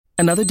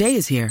Another day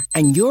is here,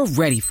 and you're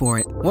ready for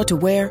it. What to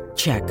wear?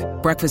 Check.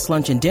 Breakfast,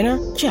 lunch, and dinner?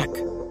 Check.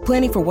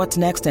 Planning for what's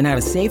next and how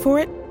to save for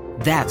it?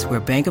 That's where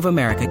Bank of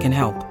America can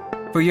help.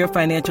 For your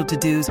financial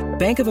to-dos,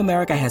 Bank of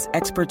America has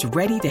experts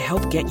ready to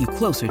help get you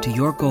closer to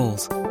your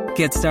goals.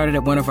 Get started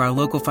at one of our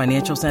local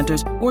financial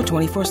centers or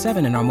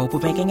 24/7 in our mobile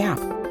banking app.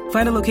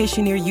 Find a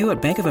location near you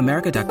at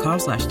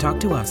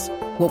bankofamerica.com/talktous.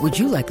 What would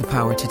you like the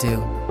power to do?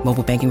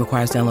 Mobile banking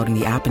requires downloading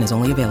the app and is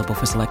only available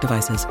for select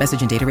devices.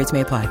 Message and data rates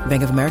may apply.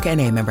 Bank of America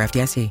N.A., member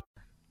FDIC.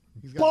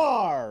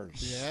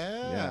 Bars.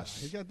 Yeah.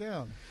 Yes. He got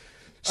down.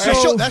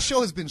 So that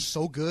show has been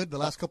so good the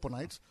last couple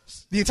nights.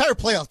 The entire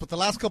plalast, but the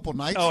last couple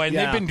nights. Oh, and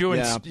Yeah.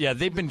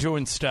 they've been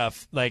doing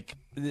stuff like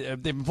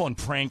they've been pulling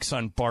pranks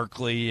on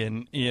Barkley,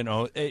 and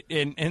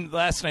and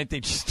last night they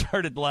just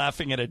started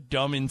laughing at a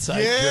dumb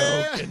inside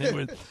joke,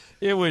 and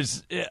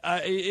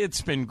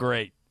it's been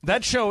great.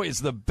 That show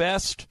is the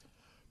best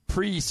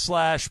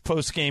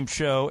pre/post-game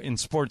show in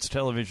sports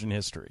television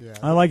history. Yeah.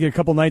 I like it. A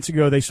couple nights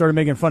ago, they started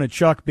making fun of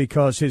Chuck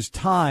because his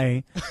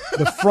tie,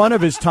 the front of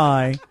his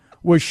tie,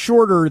 was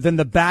shorter than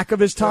the back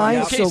of his tie.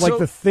 Okay, so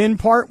the thin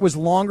part was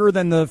longer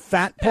than the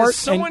fat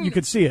part, and you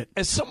could see it.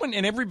 As someone,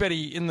 and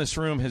everybody in this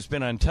room has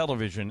been on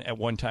television at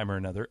one time or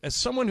another, as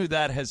someone who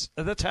that's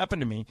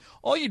happened to me,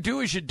 all you do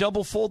is you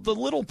double fold the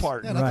little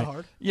part. Yeah, not that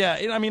hard. Yeah,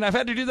 I mean, I've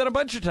had to do that a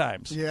bunch of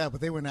times. Yeah, but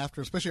they went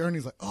after, especially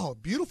Ernie's like, oh,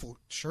 beautiful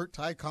shirt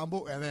tie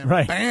combo, and then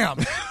bam.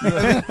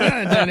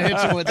 and then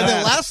hits him with And that.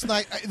 then last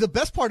night, the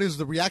best part is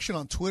the reaction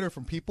on Twitter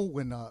from people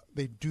when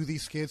they do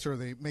these skits or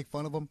they make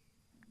fun of them.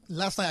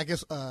 Last night, I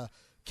guess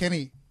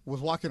Kenny was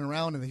walking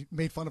around and they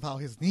made fun of how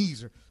his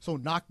knees are so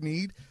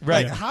knock-kneed.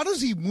 Right. Like, how does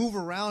he move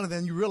around? And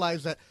then you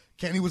realize that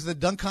Kenny was in the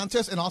dunk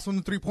contest and also in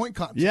the three-point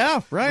contest.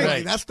 Yeah, right.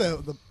 Like, that's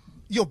the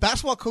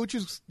basketball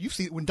coaches, you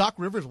see it when Doc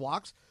Rivers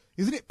walks.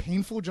 Isn't it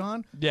painful,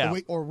 John? Yeah.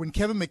 Or when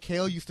Kevin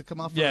McHale used to come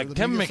off. Yeah, the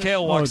Kevin media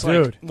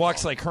McHale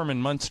walks like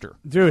Herman Munster.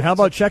 Dude, how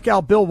about check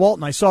out Bill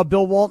Walton? I saw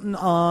Bill Walton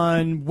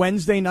on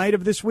Wednesday night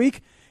of this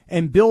week,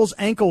 and Bill's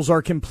ankles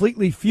are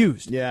completely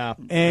fused. Yeah.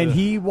 And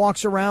he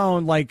walks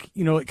around like,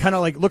 kind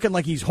of like looking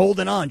like he's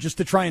holding on just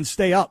to try and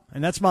stay up.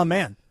 And that's my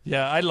man.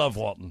 Yeah, I love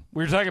Walton.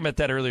 We were talking about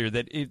that earlier,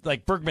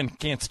 that Bergman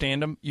can't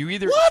stand him.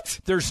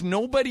 What? There's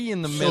nobody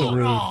in the middle.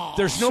 rude.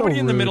 There's nobody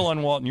in the middle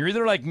on Walton. You're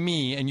either like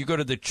me and you go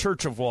to the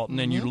Church of Walton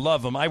and you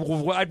love him.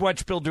 I'd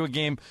watch Bill do a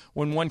game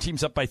when one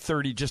team's up by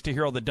 30 just to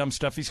hear all the dumb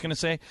stuff he's going to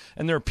say.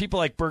 And there are people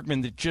like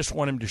Bergman that just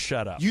want him to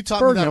shut up. You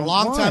taught me that a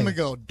long why? time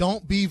ago.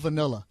 Don't be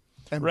vanilla.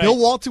 And Right. Bill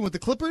Walton with the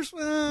Clippers,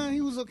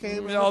 he was okay.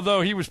 Although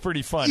he was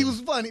pretty funny. He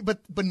was funny, but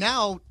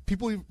now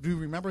people do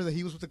remember that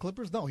he was with the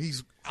Clippers. No,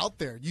 he's out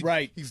there.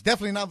 Right. He's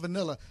definitely not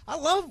vanilla. I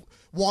love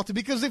Walton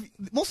because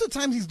most of the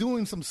time he's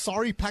doing some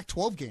sorry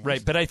Pac-12 games.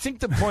 Right, but I think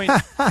the point,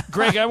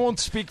 Greg, I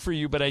won't speak for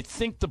you, but I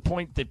think the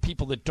point that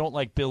people that don't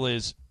like Bill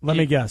is... Let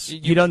me guess.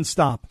 He doesn't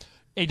stop.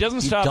 He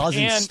doesn't stop.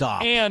 doesn't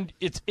stop. And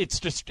it's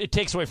just, it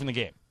takes away from the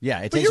game. Yeah,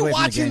 it But takes you're away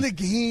from watching the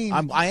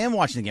game. I am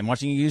watching the game.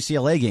 Watching a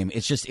UCLA game.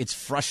 It's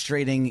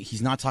frustrating.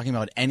 He's not talking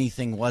about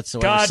anything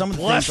whatsoever. God Some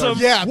bless things are- him.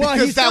 Yeah, Well,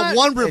 because he's that not-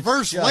 one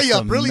reverse it's just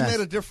layup a really mess.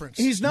 made a difference.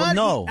 He's not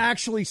no.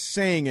 actually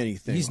saying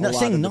anything. He's a not lot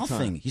saying of the nothing.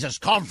 time. He says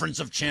Conference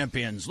of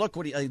Champions. Look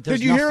what he.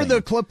 Did you hear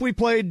the clip we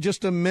played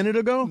just a minute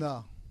ago? No.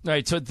 All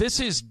right, so this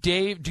is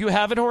Dave. Do you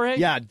have it, Jorge?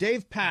 Yeah,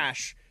 Dave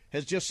Pash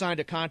has just signed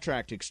a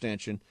contract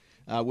extension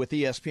with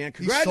ESPN.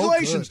 He's so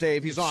Congratulations, good.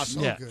 Dave. He's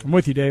awesome. Yeah. Good. I'm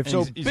with you, Dave.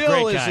 So He's a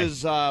Bill great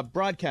is guy. his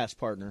broadcast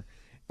partner,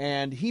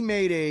 and he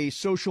made a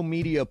social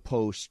media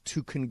post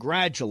to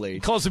congratulate. He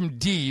calls him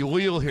D.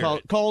 We'll hear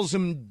it. Calls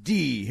him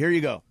D. Here you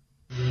go.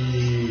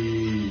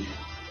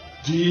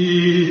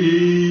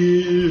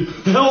 D.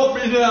 Help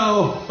me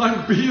now.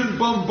 I'm being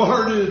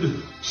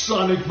bombarded.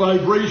 Sonic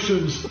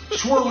vibrations,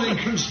 swirling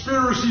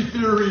conspiracy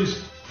theories,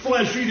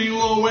 flesh-eating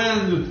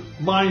low-end,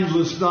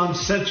 mindless,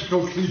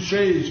 nonsensical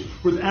cliches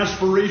with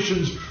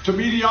aspirations to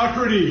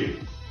mediocrity.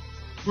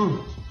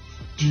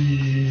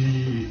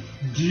 D.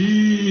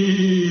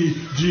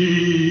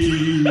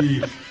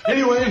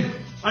 Anyway,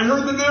 I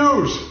heard the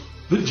news.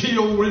 The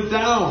deal went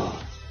down.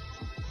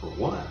 For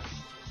what?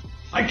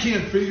 I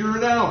can't figure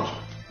it out.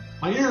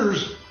 My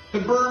ears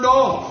had burned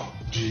off.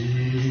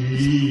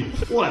 D.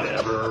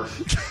 Whatever.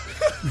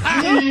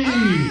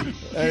 D.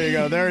 There you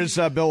go. There's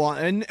Bill.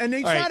 And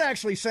he's All right. not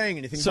actually saying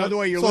anything. So- By the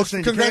way, you're so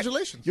listening.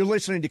 congratulations. You're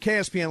listening to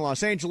KSPN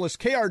Los Angeles,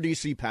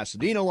 KRDC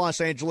Pasadena,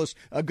 Los Angeles,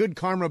 a Good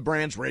Karma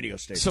Brands radio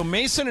station. So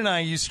Mason and I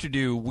used to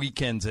do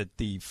weekends at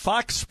the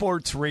Fox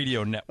Sports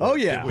Radio Network. Oh,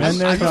 yeah. It was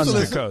Been there, done coast to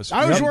that. coast.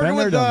 I was Yep, working been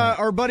there, with done that.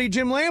 our buddy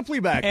Jim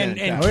Lampley back And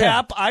then. Oh, yeah.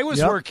 Cap, I was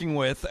Yep. working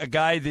with a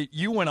guy that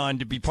you went on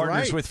to be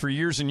partners right. with for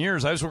years and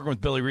years. I was working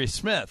with Billy Ray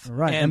Smith.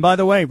 Right. And by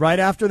the way, right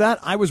after that,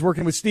 I was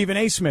working with Stephen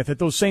A. Smith at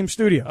those same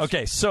studios.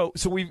 Okay, so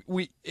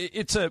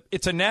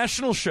it's a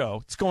national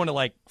show. It's going to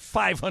like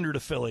 500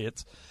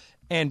 affiliates,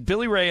 and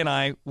Billy Ray and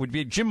I would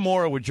be. Jim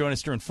Mora would join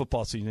us during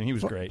football season. He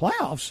was great.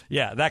 Playoffs.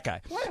 Yeah, that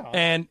guy.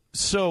 And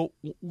so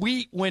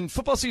when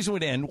football season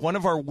would end, one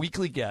of our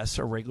weekly guests,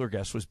 our regular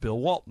guest, was Bill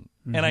Walton.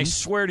 And I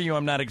swear to you,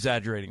 I'm not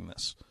exaggerating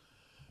this.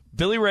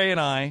 Billy Ray and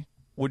I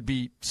would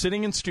be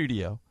sitting in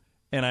studio,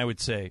 and I would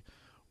say,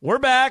 we're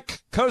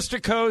back, coast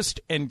to coast,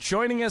 and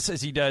joining us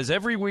as he does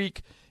every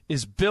week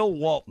is Bill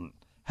Walton.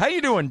 How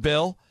you doing,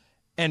 Bill?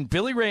 And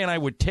Billy Ray and I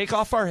would take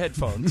off our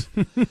headphones,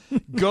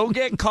 go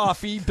get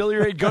coffee. Billy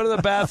Ray would go to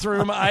the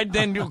bathroom. I'd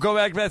then go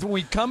back to the bathroom.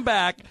 We'd come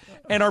back,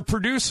 and our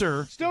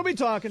producer... Still be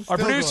talking. Our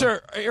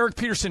producer, Eric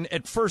Peterson,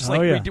 at first,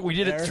 we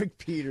did it... Eric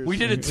Peterson. We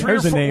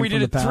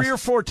did it three or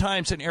four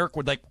times, and Eric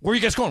would where are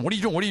you guys going? What are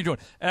you doing? What are you doing?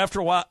 And after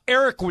a while,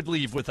 Eric would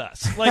leave with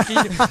us.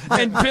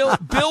 And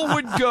Bill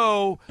would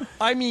go,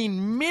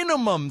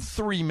 minimum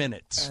 3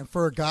 minutes. And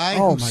for a guy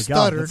who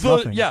stuttered...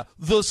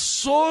 The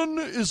sun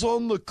is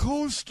on the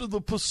coast of the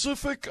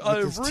Pacific.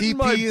 I've ridden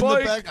my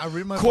bike.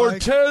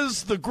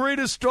 Cortez, the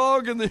greatest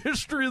dog in the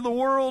history of the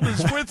world,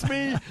 is with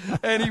me.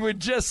 And he would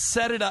just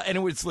set it up, and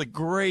it was the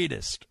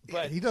greatest.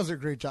 But he does a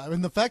great job.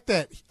 And the fact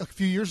that a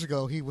few years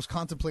ago he was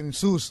contemplating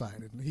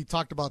suicide, and he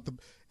talked about the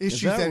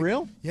issues. Is that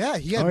real? Yeah,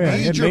 he had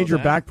major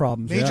back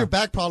problems. Major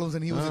back problems,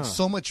 and he was in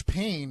so much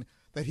pain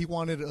that he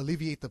wanted to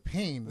alleviate the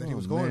pain that he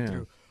was going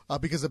through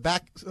because the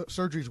back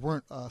surgeries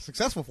weren't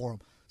successful for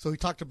him. So he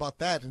talked about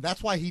that, and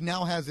that's why he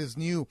now has his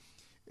new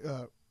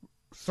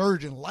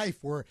surge in life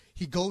where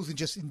he goes and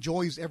just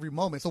enjoys every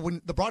moment. So when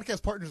the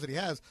broadcast partners that he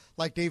has,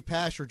 like Dave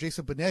Pasch or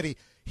Jason Benetti,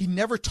 he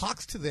never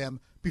talks to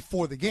them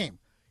before the game.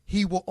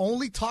 He will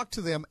only talk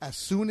to them as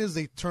soon as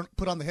they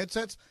put on the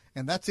headsets,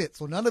 and that's it.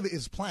 So none of it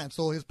is planned.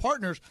 So his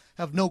partners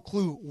have no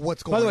clue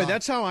what's going on. By the way,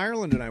 that's how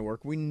Ireland and I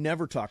work. We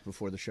never talk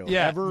before the show.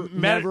 Yeah.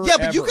 Never,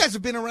 but you guys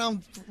have been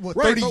around for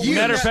 30 years.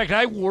 Matter of fact,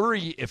 I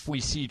worry if we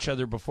see each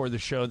other before the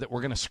show that we're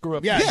going to screw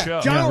up the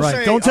show. John will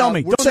say, don't tell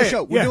me. We're Don't say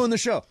show. it. We're doing the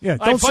show. Yeah,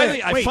 don't say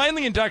it. I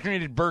finally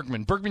indoctrinated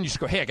Bergman. Bergman used to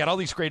go, hey, I got all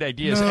these great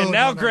ideas.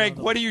 Greg,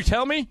 what do you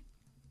tell me?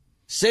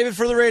 Save it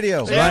for the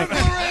radio.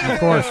 Of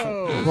course.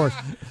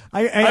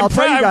 I'll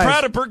tell you guys. I'm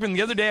proud of Bergman.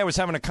 The other day I was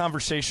having a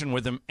conversation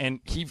with him, and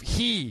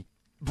he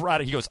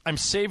brought it. He goes, I'm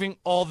saving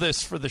all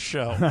this for the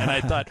show. And I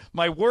thought,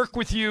 my work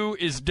with you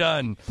is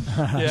done.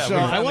 Yeah, so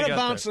I want to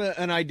bounce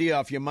an idea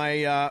off you.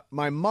 My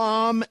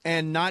mom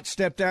and not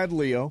stepdad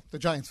Leo. The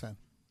Giants fan.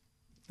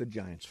 And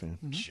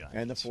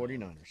the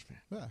 49ers fan.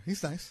 Yeah,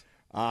 he's nice.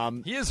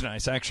 He is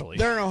nice, actually.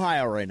 They're in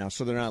Ohio right now,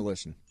 so they're not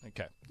listening.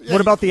 Okay. Yeah,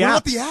 what about the app?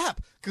 What about the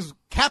app? Because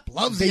Cap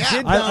loves the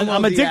app.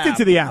 I'm addicted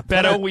to the app.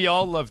 Beto, we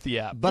all love the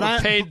app. But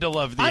I'm paid to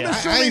love the app. I'm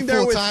assuming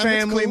they're with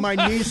family. Cool.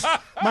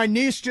 My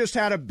niece just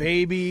had a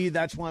baby.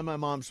 That's why my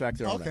mom's back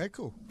there. Okay,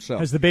 cool. So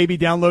has the baby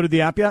downloaded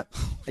the app yet?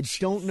 I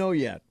don't know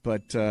yet,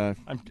 but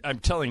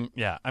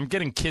I'm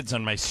getting kids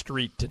on my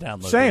street to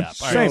download the app.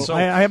 Same. Right,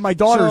 I have my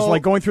daughters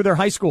going through their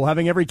high school,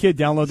 having every kid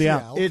download the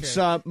app. Okay. It's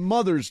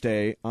Mother's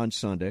Day on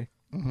Sunday.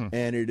 Mm-hmm.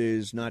 And it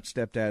is not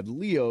stepdad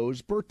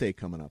Leo's birthday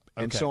coming up.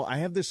 And so I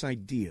have this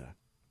idea.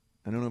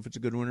 I don't know if it's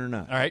a good one or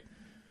not. All right.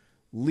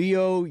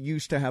 Leo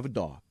used to have a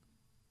dog.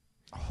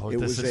 Oh,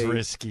 this is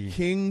risky.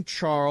 King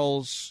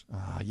Charles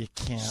you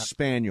can't.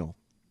 Spaniel.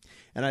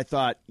 And I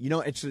thought,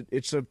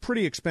 it's a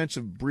pretty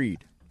expensive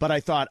breed. But I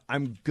thought,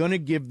 I'm going to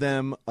give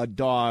them a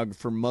dog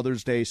for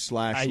Mother's Day /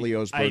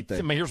 Leo's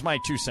birthday. Here's my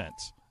 2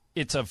 cents.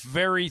 It's a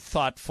very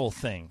thoughtful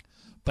thing.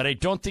 But I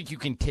don't think you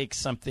can take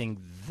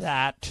something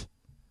that...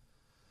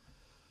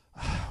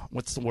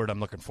 What's the word I'm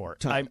looking for?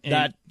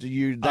 Life-changing.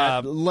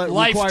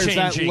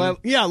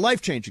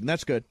 Life-changing.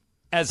 That's good.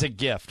 As a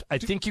gift. I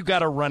think you got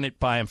to run it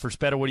by him first.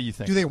 Beto, what do you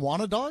think? Do they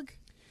want a dog?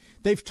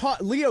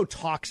 Leo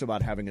talks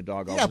about having a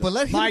dog. Yeah, but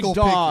let him go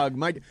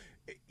pick.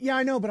 Yeah,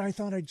 I know, but I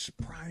thought I'd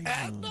surprise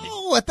him.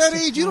 No, at that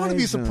age, you don't want to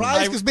be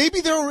surprised because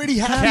maybe they're already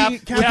happy.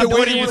 Cap,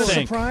 what do you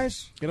think?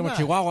 Surprise? Get him a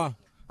Chihuahua.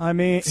 I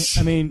mean,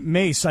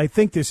 Mace, I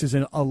think this is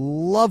a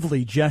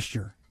lovely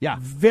gesture. Yeah.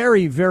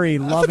 Very, very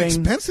loving. That's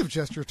an expensive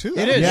gesture, too.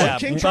 It is. Yeah.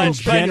 King Charles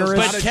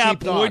generous. But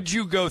Cap, would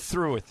you go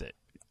through with it?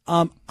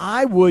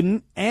 I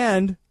wouldn't,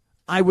 and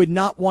I would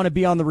not want to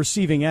be on the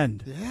receiving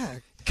end. Yeah.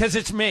 Because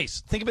it's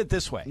Mace. Think of it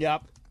this way.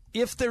 Yep.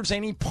 If there's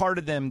any part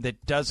of them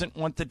that doesn't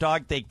want the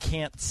dog, they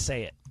can't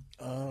say it.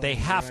 They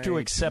have to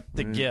accept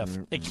the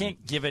gift. They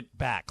can't give it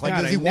back.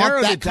 Does he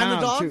want that kind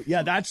of dog?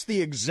 Yeah, that's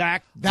the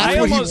exact. That's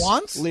what he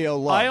wants? Leo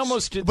loves. I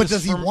almost did But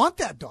does he want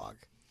that dog?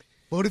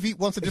 What if he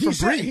wants a different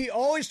breed? He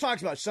always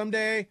talks about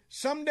someday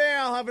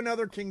I'll have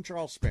another King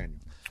Charles Spaniel.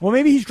 Well,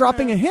 maybe he's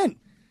dropping a hint,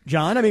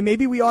 John. I mean,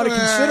 maybe we ought to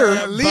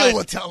consider. Leo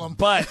will tell him.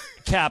 But,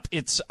 Cap,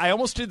 I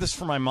almost did this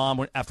for my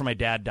mom after my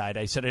dad died.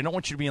 I said, I don't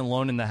want you to be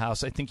alone in the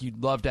house. I think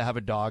you'd love to have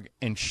a dog.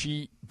 And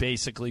she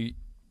basically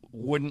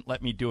wouldn't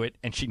let me do it.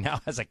 And she now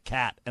has a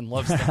cat and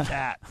loves the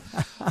cat.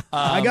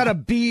 I got a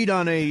bead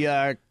on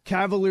a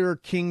Cavalier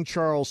King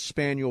Charles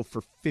Spaniel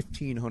for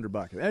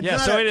 $1,500. Yeah,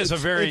 so it's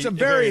a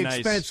very nice,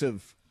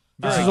 expensive.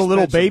 This is a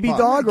little baby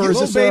dog, or is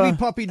this a little baby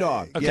puppy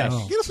dog? Okay.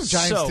 Yes. Give us some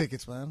Giants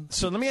tickets, man.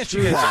 So let me ask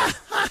you guys.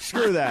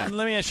 Screw that.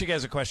 Let me ask you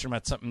guys a question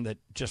about something that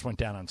just went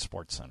down on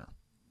SportsCenter.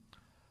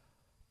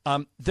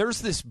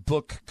 There's this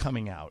book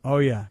coming out. Oh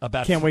yeah,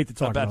 can't wait to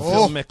talk about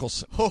Phil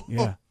Mickelson.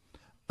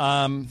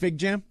 Yeah. Big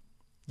Jam.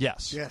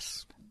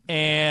 Yes.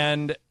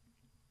 And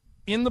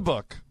in the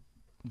book,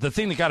 the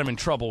thing that got him in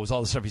trouble was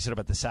all the stuff he said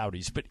about the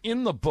Saudis. But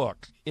in the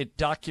book, it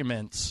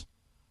documents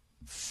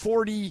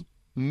 40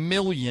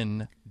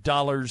 million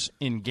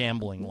in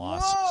gambling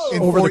losses.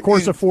 Over the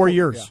course of 4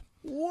 years. Yeah.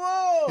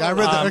 Whoa! Yeah, I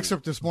read the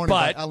excerpt this morning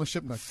by Alan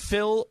Shipnuck.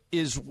 Phil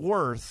is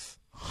worth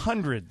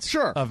hundreds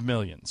of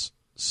millions.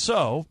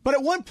 So, but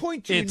at one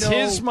point, it's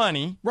his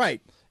money.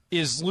 Right.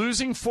 Is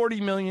losing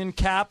 $40 million,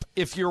 Cap,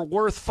 if you're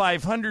worth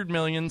 $500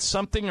 million,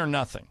 something or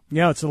nothing?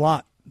 Yeah, it's a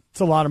lot. It's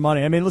a lot of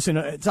money. I mean, listen,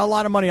 it's a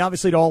lot of money,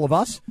 obviously, to all of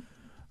us.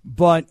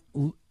 But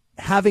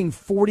having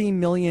 $40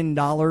 million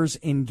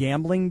in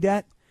gambling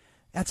debt,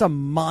 that's a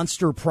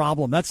monster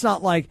problem. That's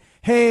not like,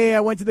 hey,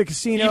 I went to the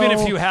casino. Even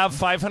if you have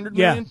 $500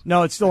 million? Yeah,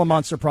 no, it's still a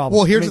monster problem.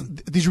 Well,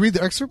 did you read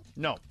the excerpt?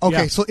 No.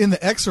 Okay, so in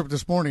the excerpt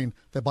this morning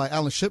that by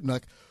Alan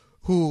Shipnuck,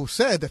 who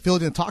said that Phil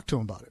didn't talk to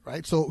him about it,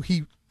 right? So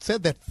he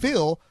said that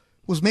Phil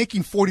was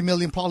making $40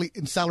 million probably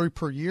in salary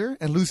per year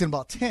and losing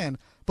about 10.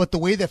 But the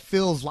way that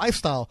Phil's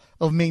lifestyle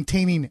of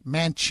maintaining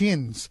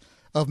mansions,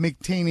 of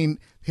maintaining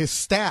his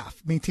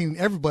staff, maintaining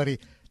everybody,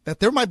 that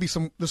there might be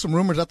there's some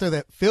rumors out there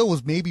that Phil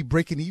was maybe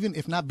breaking even,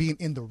 if not being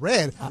in the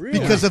red,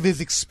 because of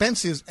his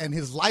expenses and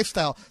his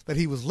lifestyle that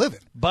he was living.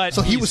 But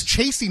so he was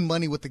chasing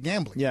money with the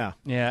gambling. Yeah.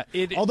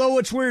 Although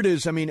what's weird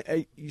is, I mean,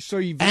 so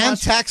you've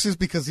taxes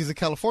because he's a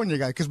California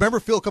guy. Because remember,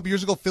 Phil, a couple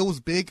years ago, Phil was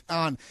big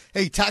on,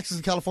 hey, taxes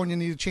in California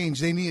need to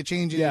change. They need to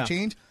change. They need to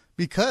change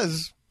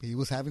because he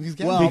was having these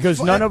gambling.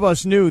 Because none of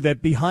us knew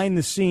that behind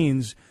the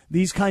scenes,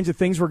 these kinds of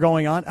things were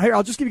going on. Here,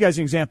 I'll just give you guys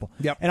an example.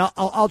 Yep. And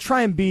I'll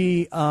try and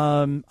be,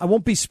 I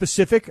won't be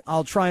specific.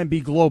 I'll try and be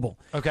global.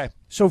 Okay.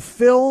 So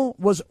Phil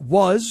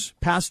was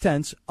past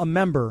tense, a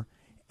member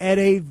at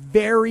a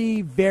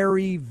very,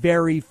 very,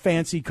 very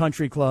fancy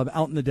country club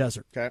out in the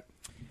desert. Okay.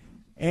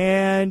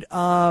 And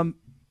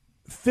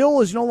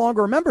Phil is no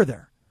longer a member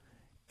there.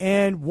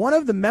 And one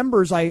of the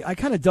members, I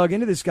kind of dug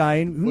into this guy,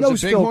 and who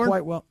knows Phil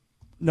quite well.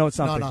 No, it's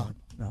not Bighorn.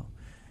 No.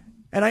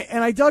 And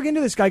I dug into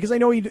this guy because I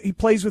know he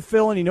plays with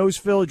Phil and he knows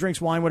Phil, he drinks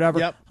wine, whatever.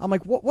 Yep. I'm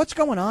like, what's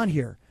going on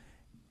here?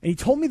 And he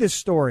told me this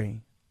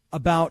story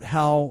about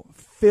how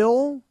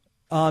Phil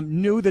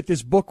knew that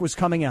this book was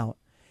coming out.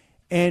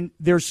 And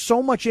there's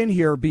so much in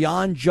here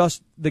beyond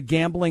just the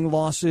gambling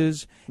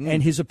losses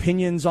and his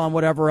opinions on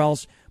whatever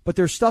else. But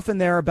there's stuff in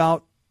there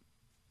about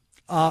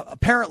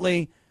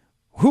apparently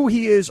who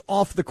he is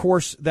off the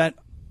course that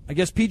I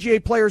guess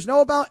PGA players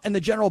know about and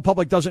the general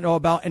public doesn't know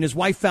about and his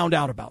wife found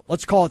out about.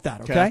 Let's call it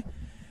that, okay?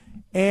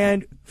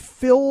 And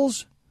Phil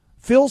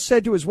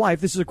said to his wife,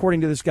 this is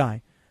according to this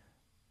guy.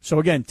 So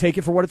again, take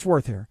it for what it's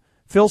worth here.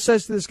 Phil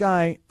says to this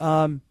guy,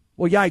 well,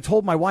 yeah, I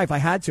told my wife I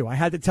had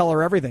to tell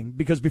her everything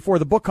because before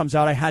the book comes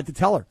out, I had to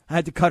tell her. I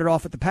had to cut it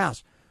off at the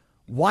pass.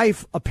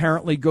 Wife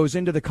apparently goes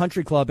into the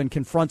country club and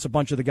confronts a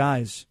bunch of the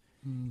guys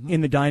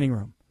in the dining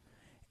room.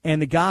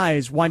 And the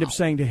guys wind up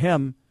saying to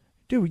him,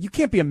 dude, you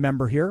can't be a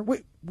member here.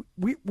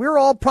 We're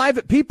all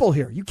private people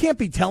here. You can't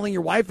be telling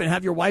your wife and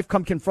have your wife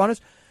come confront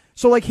us.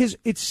 So like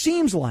it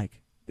seems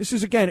like, this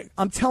is again,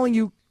 I'm telling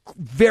you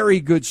very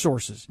good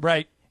sources.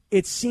 Right.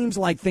 It seems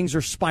like things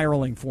are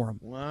spiraling for him.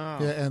 Wow.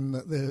 Yeah, and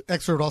the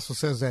excerpt also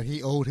says that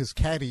he owed his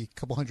caddy a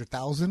couple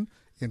 $100,000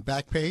 in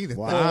back pay.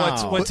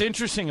 Wow. What's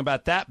interesting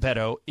about that,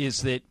 Beto,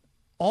 is that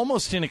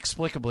almost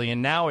inexplicably,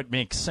 and now it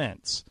makes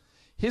sense,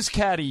 his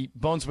caddy,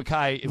 Bones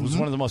Mackay, it was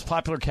one of the most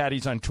popular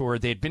caddies on tour.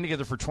 They had been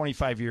together for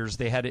 25 years.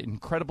 They had it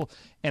incredible.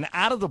 And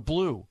out of the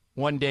blue,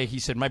 one day he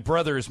said, my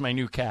brother is my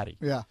new caddy.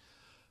 Yeah.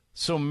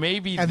 So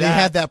maybe they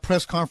had that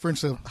press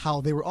conference of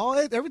how they were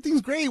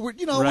everything's great.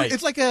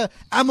 It's like a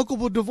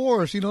amicable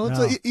divorce. It's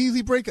an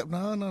easy breakup.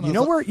 No. You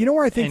know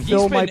where I think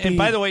Phil might be. And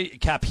by the way,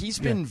 Cap, he's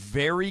been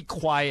very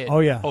quiet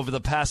over the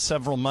past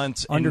several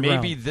months, and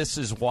maybe this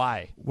is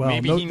why. Well,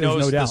 maybe he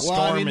knows the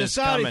storm the is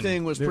Saudi coming.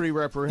 thing was pretty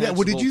reprehensible. Yeah.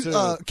 Well, did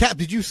you, Cap?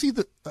 Did you see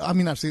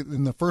I've seen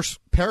in the first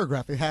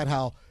paragraph it had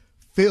how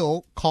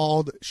Phil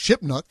called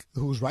Shipnuck,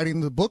 who was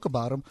writing the book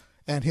about him.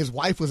 And his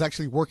wife was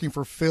actually working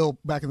for Phil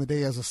back in the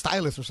day as a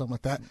stylist or something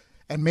like that,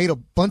 and made a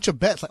bunch of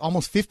bets, like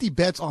almost 50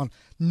 bets on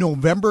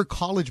November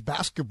college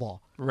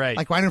basketball. Right.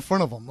 Like right in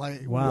front of him.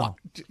 Like, wow.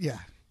 Yeah.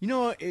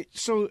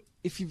 So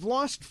if you've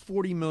lost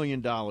 $40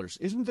 million,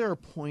 isn't there a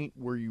point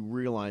where you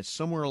realize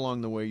somewhere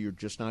along the way you're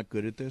just not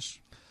good at this?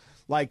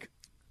 Like,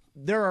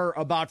 there are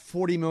about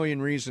 40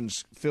 million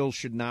reasons Phil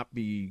should not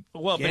be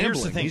gambling. But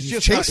here's the thing. He's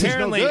just chasing.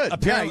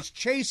 Apparently, he's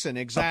chasing,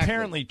 exactly.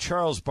 Apparently,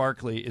 Charles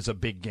Barkley is a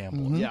big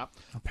gambler. Yeah.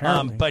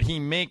 Apparently. But he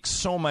makes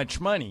so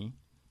much money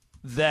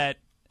that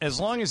as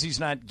long as he's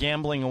not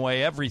gambling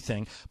away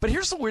everything. But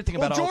here's the weird thing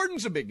about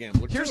Jordan's a big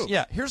gambler, too.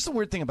 Here's the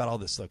weird thing about all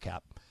this, though,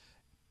 Cap.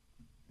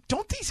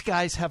 Don't these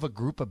guys have a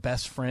group of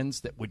best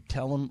friends that would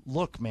tell him,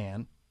 look,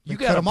 man, you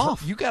got him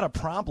off. You got a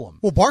problem.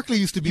 Well, Barkley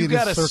used to be in his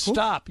circle. You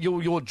got to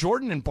stop.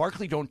 Jordan and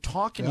Barkley don't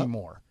talk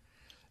anymore.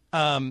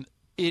 They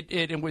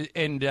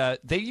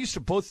used to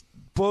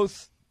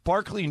both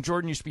Barkley and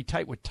Jordan used to be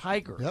tight with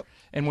Tiger. Yep.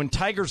 And when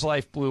Tiger's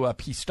life blew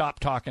up, he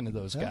stopped talking to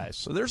those guys.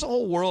 So there's a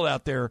whole world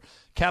out there.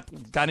 Cap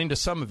got into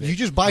some of it. You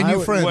just buy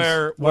new friends.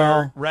 Where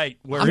I'm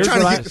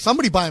trying to get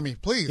somebody buy me,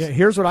 please. Yeah,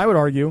 here's what I would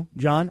argue,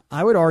 John.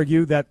 I would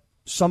argue that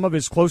some of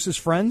his closest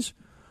friends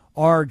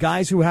are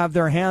guys who have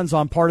their hands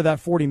on part of that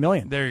 $40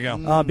 million. There you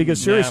go.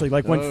 Because seriously,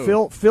 like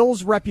when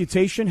Phil's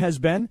reputation has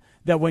been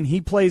that when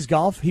he plays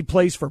golf, he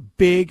plays for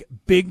big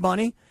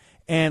money,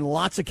 and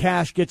lots of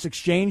cash gets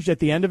exchanged at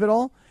the end of it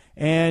all.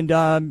 And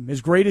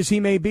as great as he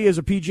may be as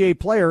a PGA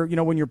player,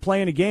 when you're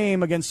playing a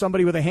game against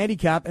somebody with a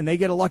handicap and they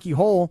get a lucky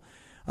hole,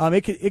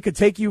 it could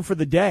take you for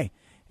the day.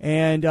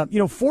 And,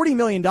 $40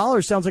 million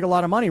sounds like a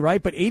lot of money,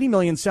 right? But $80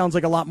 million sounds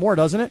like a lot more,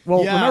 doesn't it? Well,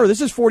 remember,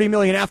 this is $40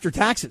 million after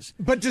taxes.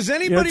 But does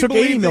anybody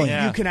believe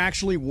that you can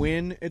actually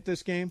win at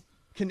this game?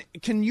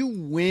 Can you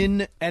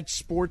win at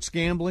sports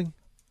gambling?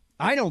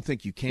 I don't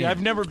think you can. Yeah, I've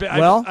never been.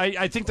 Well,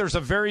 I think there's a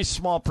very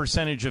small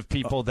percentage of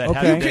people that okay.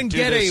 have You can do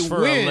get this a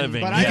for win, a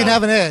living. but You can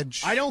have an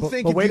edge. I don't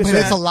think but wait a But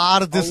second. it's a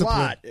lot of discipline. A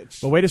lot.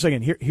 But wait a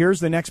second. Here's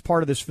the next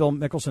part of this Phil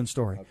Mickelson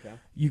story. Okay.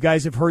 You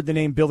guys have heard the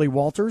name Billy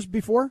Walters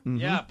before? Mm-hmm.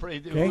 Yeah,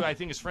 who I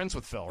think is friends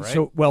with Phil,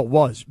 right?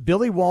 Was.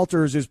 Billy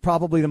Walters is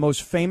probably the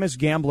most famous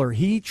gambler.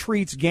 He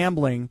treats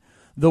gambling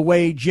the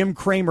way Jim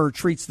Cramer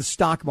treats the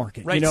stock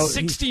market. Right,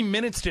 60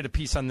 Minutes did a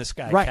piece on this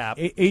guy, right. Cap.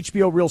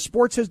 HBO Real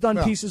Sports has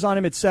done pieces on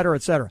him, et cetera,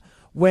 et cetera.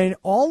 When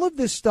all of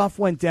this stuff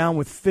went down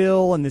with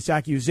Phil and this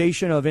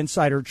accusation of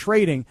insider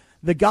trading,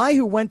 the guy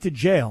who went to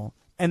jail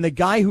and the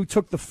guy who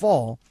took the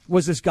fall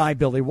was this guy,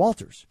 Billy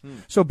Walters.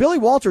 So Billy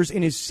Walters,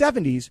 in his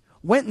 70s,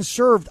 went and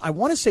served, I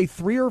want to say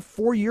 3 or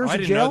 4 years of jail.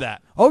 I didn't know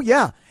that. Oh,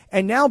 yeah.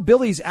 And now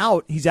Billy's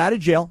out. He's out of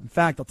jail. In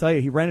fact, I'll tell you,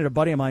 he rented a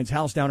buddy of mine's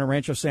house down in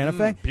Rancho Santa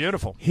Fe.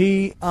 Beautiful.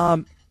 He's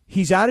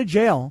out of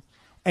jail,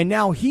 and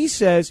now he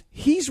says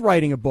he's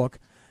writing a book.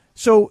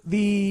 So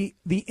the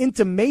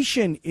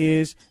intimation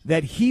is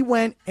that he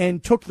went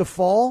and took the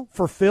fall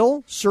for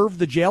Phil, served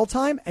the jail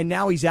time, and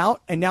now he's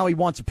out, and now he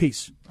wants a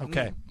piece.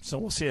 Okay, so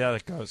we'll see how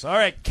that goes. All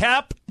right,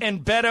 Cap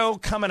and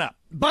Beto coming up.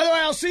 By the way,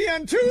 I'll see you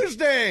on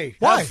Tuesday.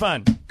 Have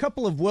fun.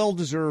 Couple of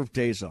well-deserved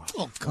days off.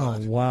 Oh,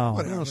 God. Oh, wow.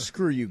 Oh,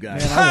 screw you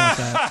guys. Man,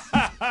 I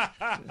want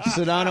that.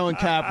 Sedano and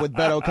Kap with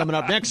Beto coming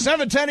up next.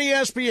 710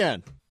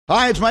 ESPN.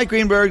 Hi, it's Mike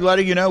Greenberg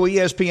letting you know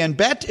ESPN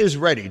Bet is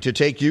ready to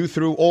take you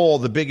through all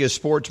the biggest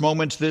sports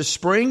moments this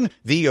spring.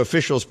 The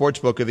official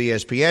sportsbook of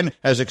ESPN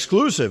has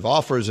exclusive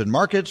offers and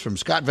markets from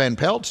Scott Van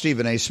Pelt,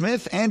 Stephen A.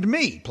 Smith, and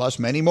me, plus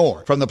many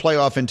more. From the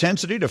playoff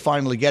intensity to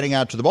finally getting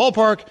out to the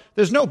ballpark,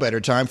 there's no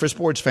better time for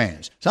sports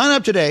fans. Sign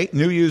up today.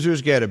 New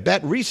users get a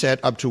bet reset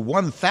up to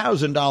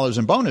 $1,000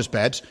 in bonus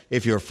bets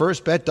if your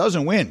first bet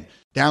doesn't win.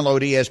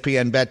 Download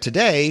ESPN Bet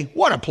today.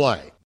 What a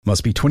play.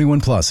 Must be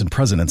 21 plus and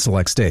present in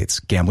select states.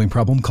 Gambling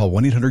problem? Call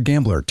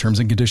 1-800-GAMBLER. Terms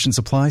and conditions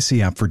apply.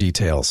 See app for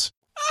details.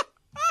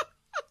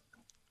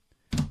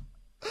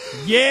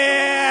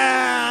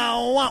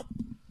 Yeah.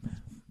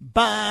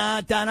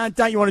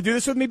 Ba-da-da-da. You want to do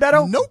this with me,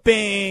 Beto? Nope.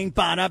 Bing,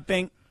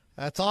 ba-da-bing.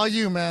 That's all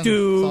you, man.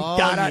 Do, That's all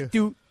da-da, you.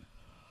 do.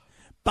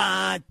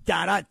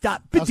 Ba-da-da-da.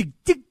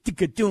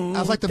 I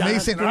was like the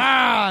Mason.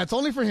 It's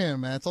only for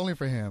him, man. It's only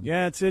for him.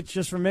 Yeah, it's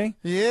just for me?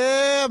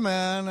 Yeah,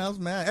 man. I was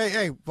mad.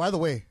 Hey, by the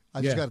way,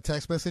 I just Yeah. got a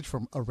text message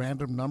from a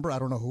random number. I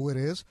don't know who it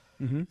is.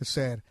 Mm-hmm. It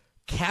said,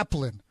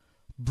 Kaplan,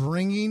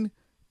 bringing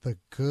the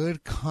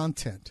good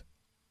content.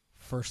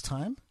 First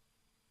time?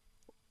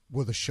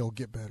 Will the show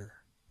get better?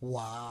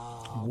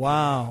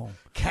 Wow.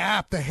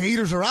 Cap, the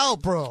haters are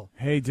out, bro.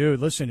 Hey, dude,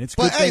 listen, it's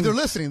But good hey, thing. they're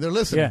listening. They're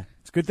listening. Yeah,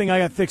 it's a good thing I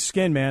got thick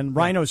skin, man.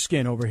 Rhino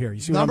skin over here.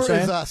 You see Number what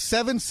I'm saying? is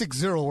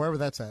 760, wherever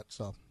that's at.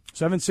 So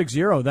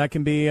 760. That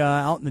can be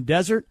out in the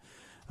desert.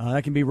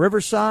 That can be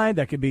Riverside.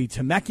 That could be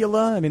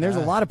Temecula. I mean, there's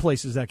a lot of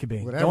places that could be.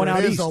 whatever Going it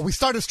out is, east. though, we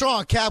started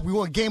strong, Cap. We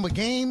won Game of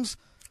Games.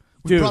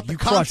 We Dude, brought the you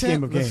crushed content.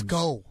 Game of Games. Let's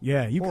go.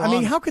 Yeah, We're I mean,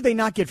 on it. how could they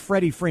not get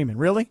Freddie Freeman?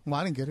 Really? Well,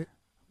 I didn't get it.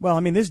 Well,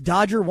 I mean, this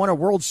Dodger won a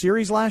World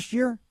Series last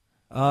year.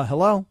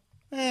 Hello?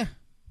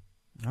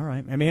 All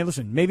right. I mean, hey,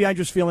 listen, maybe I'm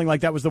just feeling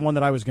like that was the one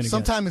that I was going to get.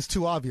 Sometimes it's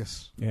too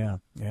obvious. Yeah.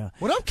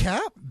 What up,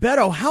 Cap?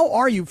 Beto, how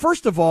are you?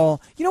 First of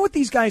all, you know what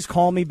these guys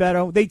call me,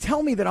 Beto? They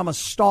tell me that I'm a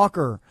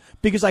stalker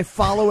because I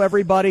follow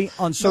everybody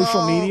on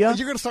social media.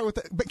 You're going to start with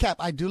that. But, Cap,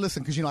 I do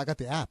listen because, I got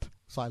the app.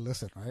 So I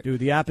listen, right? Dude,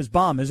 the app is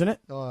bomb, isn't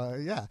it?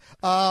 Yeah.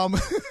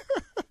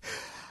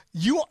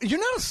 You're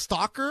not a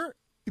stalker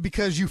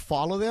because you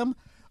follow them,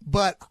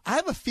 but I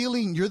have a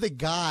feeling you're the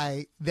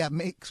guy that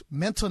makes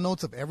mental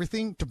notes of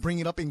everything to bring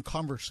it up in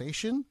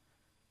conversation.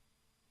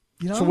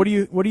 You know? So what do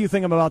you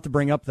think I'm about to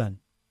bring up then?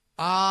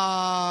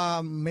 I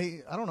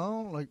don't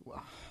know.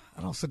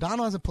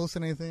 Sedano hasn't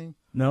posted anything.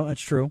 No,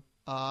 that's true.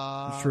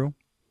 That's true.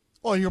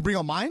 Oh, you're gonna bring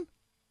up mine?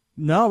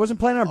 No, I wasn't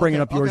planning on bringing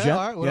up yours yet.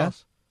 All right. What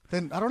else?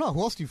 Then I don't know.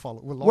 Who else do you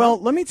follow?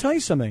 Well, let me tell you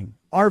something.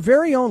 Our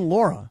very own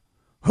Laura,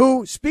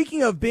 who,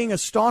 speaking of being a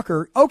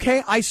stalker,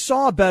 okay, I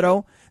saw,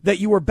 Beto, that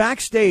you were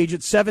backstage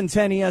at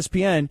 710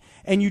 ESPN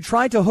and you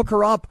tried to hook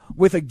her up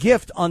with a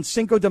gift on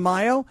Cinco de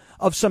Mayo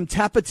of some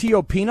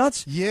Tapatio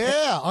peanuts.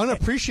 Yeah,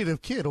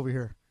 unappreciative kid over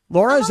here.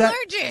 Laura, I'm is that?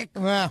 allergic.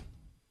 Yeah.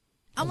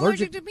 I'm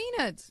allergic to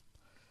peanuts.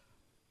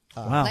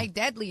 Wow. Like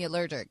deadly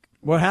allergic.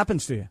 What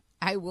happens to you?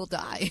 I will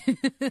die.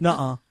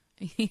 Nuh-uh.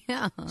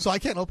 Yeah. So I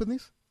can't open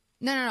these?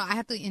 No. I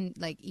have to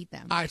eat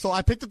them. All right, so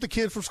I picked up the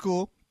kid from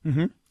school.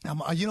 Mm-hmm.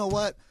 You know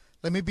what?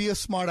 Let me be a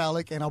smart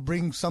aleck, and I'll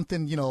bring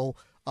something,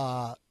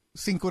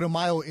 Cinco De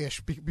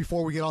Mayo-ish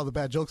before we get all the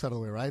bad jokes out of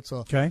the way, right?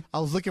 So I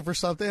was looking for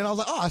something, and I was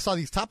like, I saw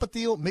these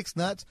Tapatio mixed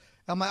nuts.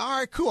 I'm like, all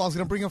right, cool. I was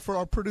going to bring them for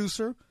our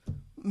producer.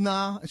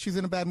 Nah, she's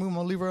in a bad mood. I'm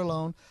going to leave her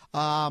alone.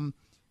 I'm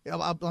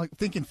like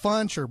thinking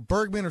Funch or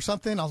Bergman or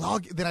something. I was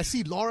like, then I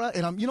see Laura,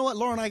 and you know what?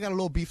 Laura and I got a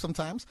little beef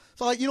sometimes.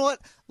 So I'm like, you know what?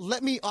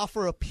 Let me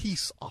offer a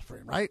peace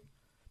offering, right?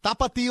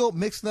 Tapatio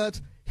mixed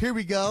nuts. Here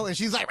we go. And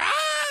she's like,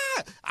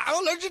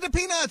 I'm allergic to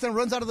peanuts, and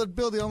runs out of the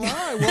building. I'm like,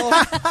 all right,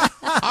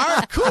 well, all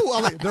right, cool.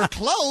 I'm like, they're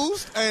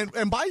closed,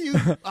 and by you,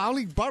 I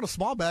only brought a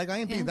small bag. I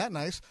ain't being that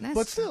nice,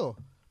 but still,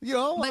 you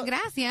know. But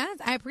gracias,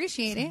 I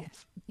appreciate it.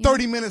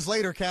 30 minutes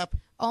later, Cap.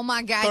 Oh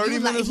my God, 30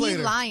 minutes he's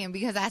later. lying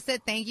because I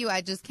said thank you.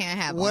 I just can't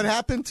have What them.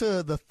 happened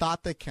to the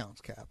thought that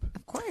counts, Cap?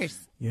 Of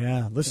course.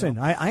 Yeah, listen,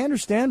 I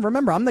understand.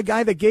 Remember, I'm the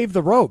guy that gave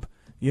the robe.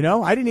 You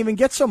know, I didn't even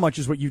get so much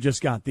as what you just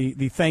got. The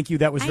thank you,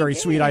 that was very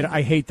sweet.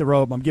 I hate the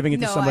robe. I'm giving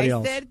it to somebody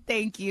else. I said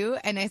thank you,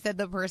 and I said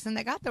the person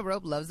that got the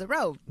robe loves the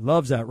robe.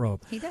 Loves that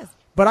robe. He does.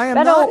 But I am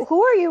Beto, not.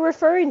 who are you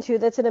referring to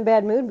that's in a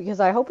bad mood? Because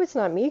I hope it's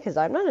not me, because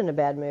I'm not in a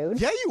bad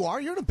mood. Yeah, you are.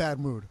 You're in a bad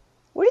mood.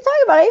 What are you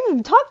talking about? I didn't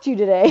even talk to you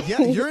today.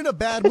 Yeah, you're in a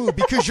bad mood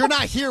because you're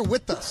not here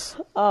with us.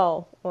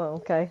 Oh, well,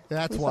 okay.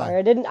 That's I'm why.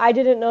 sorry. I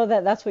didn't know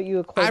that's what you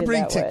equated I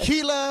bring that with.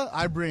 tequila,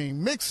 I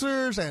bring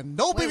mixers, and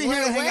nobody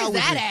here to hang Where's out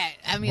with that me.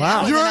 at? I mean, Wow.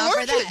 I wasn't You're offered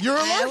allergic. that. You're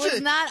I allergic.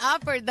 was not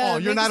offered the Oh,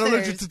 you're not mixers.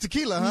 allergic to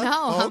tequila, huh? No,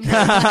 Oh, I'm okay.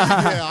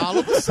 not. Yeah, all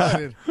of a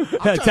sudden. I'm trying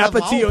to have my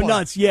own Tapatio part.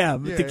 nuts, yeah.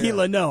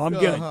 Tequila, no. I'm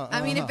good.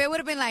 I mean, if it would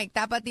have been like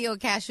tapatio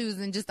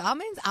cashews and just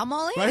almonds, I'm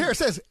all in. Right here it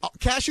says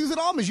cashews and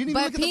almonds. You didn't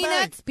even But look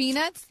at the bag.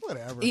 peanuts.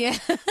 Whatever. Yeah.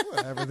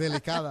 Whatever,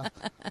 delicada.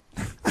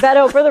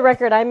 Beto, for the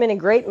record, I'm in a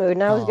great mood,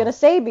 and I was going to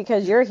say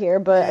because you're here,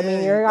 but I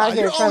mean, you're out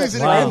here You're trying always to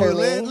in a slander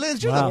good mood. me.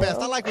 Liz, you're Wow. the best.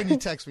 I like when you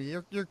text me.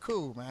 You're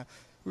cool, man.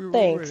 We're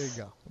Thanks. ready to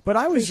go. But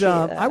I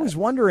was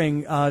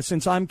wondering,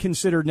 since I'm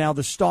considered now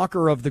the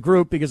stalker of the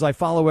group because I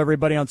follow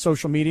everybody on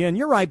social media, and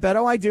you're right,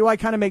 Beto, I do. I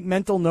kind of make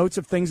mental notes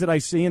of things that I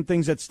see and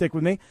things that stick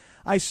with me.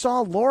 I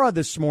saw Laura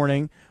this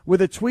morning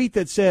with a tweet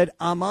that said,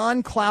 I'm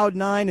on Cloud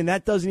 9, and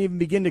that doesn't even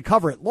begin to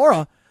cover it.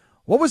 Laura,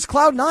 what was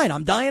Cloud 9?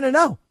 I'm dying to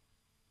know.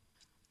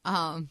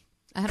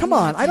 Come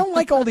on. I don't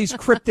like all these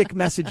cryptic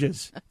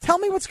messages. Tell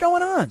me what's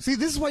going on. See,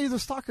 this is why you're the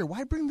stalker.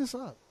 Why bring this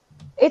up?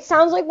 It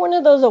sounds like one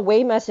of those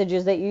away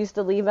messages that you used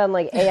to leave on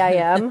like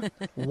AIM. Wow.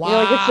 You know,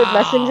 like it's a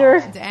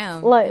messenger.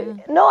 Damn.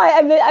 Like, no,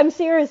 I'm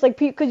serious. Like,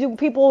 because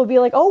people would be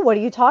like, "Oh, what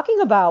are you talking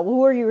about?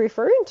 Who are you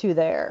referring to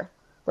there?"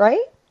 Right?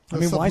 I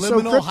mean, why so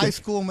Subliminal cryptic? high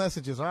school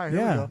messages. All right, here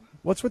we Yeah. go.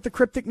 What's with the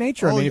cryptic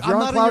nature? I mean, if I'm you're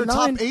on not Cloud in your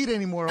 9, top 8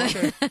 anymore.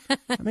 Okay.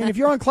 I mean, if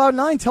you're on Cloud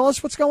 9, tell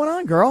us what's going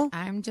on, girl.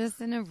 I'm just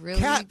in a really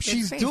Cap, good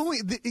she's space.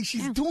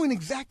 doing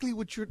exactly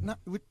what you're not.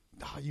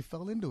 You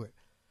fell into it.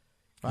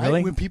 Right?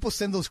 Really? When people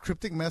send those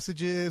cryptic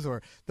messages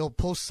or they'll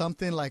post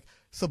something like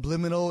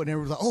subliminal and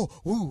everyone's like, oh,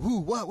 who,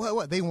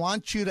 what? They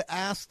want you to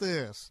ask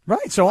this.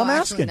 Right, so I'm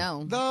Actually,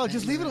 asking. No,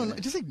 just leave it alone.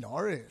 Just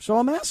ignore it. So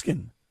I'm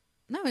asking.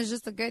 No, it's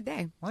just a good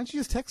day. Why don't you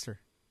just text her?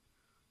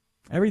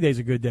 Every day's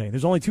a good day.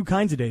 There's only two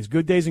kinds of days,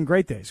 good days and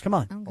great days. Come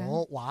on. Okay.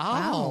 Oh,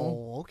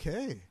 wow.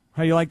 Okay.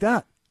 How do you like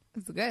that?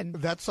 It's good.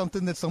 That's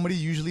something that somebody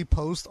usually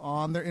posts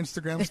on their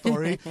Instagram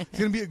story. It's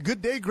going to be a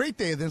good day, great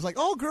day. Then it's like,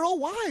 oh, girl,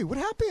 why? What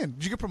happened?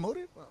 Did you get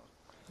promoted?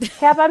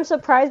 Cap, I'm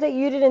surprised that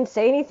you didn't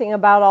say anything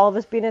about all of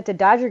us being at the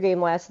Dodger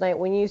game last night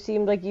when you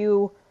seemed like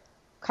you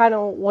kind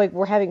of like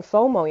were having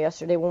FOMO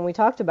yesterday when we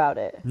talked about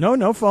it. No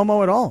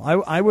FOMO at all.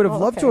 I would have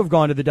loved okay. to have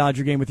gone to the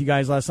Dodger game with you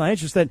guys last night.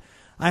 It's just that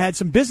I had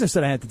some business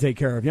that I had to take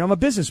care of. You know, I'm a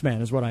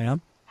businessman is what I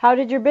am. How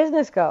did your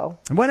business go?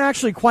 It went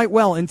actually quite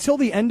well until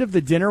the end of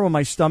the dinner when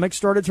my stomach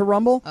started to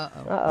rumble.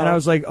 Uh-oh. And I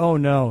was like, oh,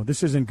 no,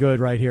 this isn't good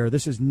right here.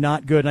 This is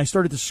not good. And I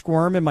started to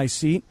squirm in my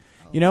seat,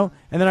 you know.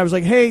 And then I was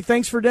like, hey,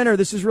 thanks for dinner.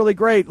 This is really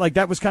great. Like,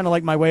 that was kind of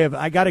like my way of,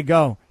 I got to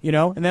go, you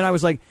know. And then I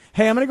was like,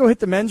 hey, I'm going to go hit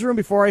the men's room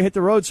before I hit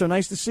the road. So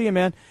nice to see you,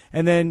 man.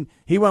 And then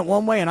he went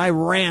one way and I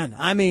ran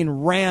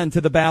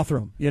to the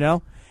bathroom, you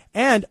know.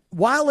 And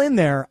while in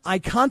there, I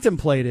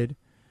contemplated,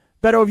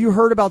 Beto, have you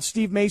heard about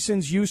Steve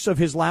Mason's use of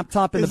his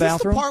laptop in the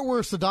bathroom? Is this the part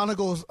where Sedano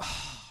goes,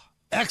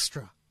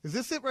 extra? Is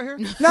this it right here?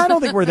 No, I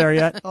don't think we're there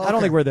yet. Okay. I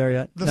don't think we're there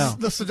yet. The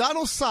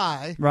Sedano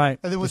sigh. Right.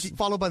 And then was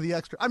followed by the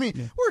extra. I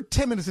mean, we're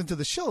 10 minutes into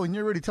the show, and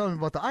you're already telling me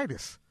about the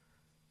itis.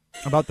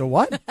 About the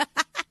what? The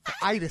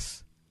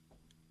itis.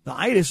 The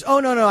itis?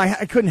 Oh, no,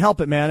 I couldn't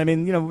help it, man. I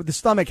mean, you know, the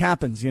stomach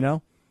happens, you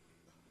know.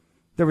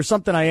 There was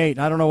something I ate.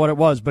 I don't know what it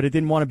was, but it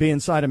didn't want to be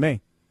inside of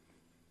me.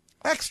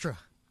 Extra.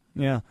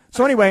 Yeah.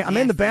 So anyway, I'm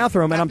in the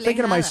bathroom, and I'm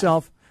thinking to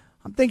myself,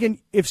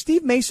 if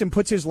Steve Mason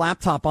puts his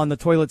laptop on the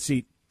toilet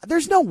seat,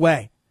 there's no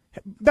way.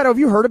 Beto, have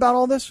you heard about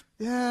all this?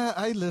 Yeah,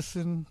 I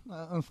listen,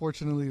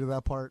 unfortunately, to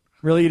that part.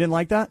 Really? You didn't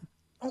like that?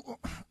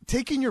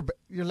 Taking your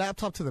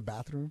laptop to the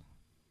bathroom?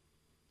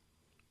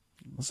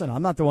 Listen,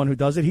 I'm not the one who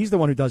does it. He's the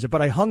one who does it.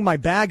 But I hung my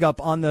bag up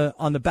on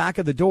the back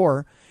of the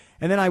door,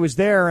 and then I was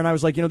there, and I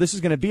was like, you know, this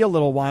is going to be a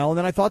little while. And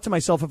then I thought to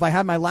myself, if I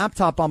had my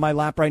laptop on my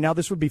lap right now,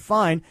 this would be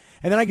fine.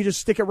 And then I could just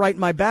stick it right in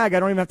my bag. I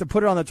don't even have to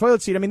put it on the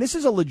toilet seat. I mean, this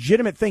is a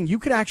legitimate thing. You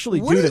could actually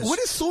do this. What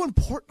is so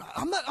important?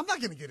 I'm not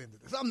going to get into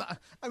this.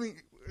 I mean,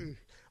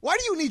 why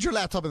do you need your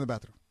laptop in the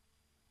bathroom?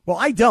 Well,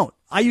 I don't.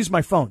 I use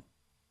my phone.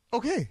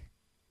 Okay.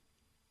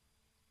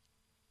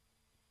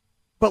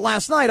 But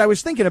last night I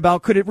was thinking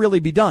about, could it really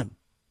be done?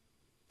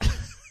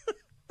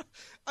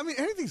 I mean,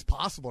 anything's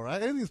possible,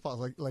 right? Anything's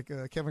possible, like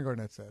Kevin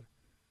Garnett said.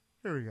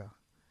 Here we go.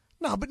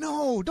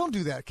 No, don't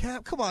do that,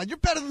 Cap. Come on, you're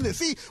better than this.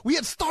 See, we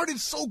had started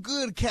so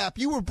good, Cap.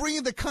 You were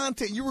bringing the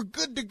content. You were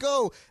good to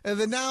go. And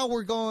then now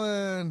we're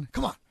going,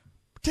 come on,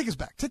 take us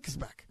back.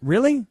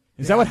 Really?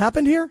 Is that what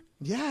happened here?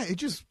 Yeah, it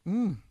just,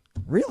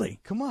 Really?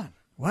 Come on.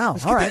 Wow.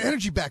 Let's All get right. that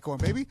energy back on,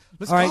 baby.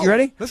 Let's All right, go. you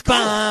ready? Let's go.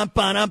 Bum,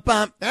 ba-dum,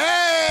 bum.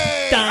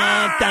 Hey!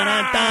 Dun, dun,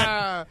 dun,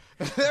 dun.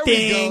 There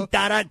Ding, we go.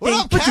 da, da, What ding,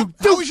 up, Cap?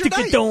 How was your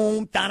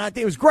night?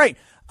 It was great.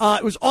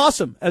 It was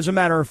awesome, as a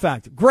matter of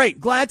fact. Great.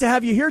 Glad to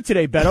have you here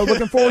today, Beto.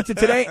 Looking forward to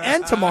today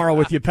and tomorrow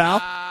with you,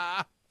 pal.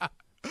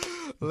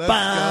 Let's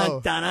Bun, go.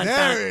 dun, dun,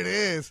 There dun. it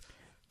is.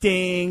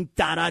 Ding,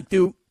 da da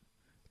do.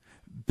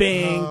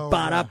 Bing,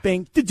 ba da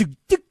bing. Do do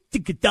do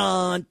do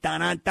dun dun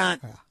dun dun.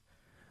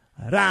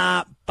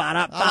 Ra ba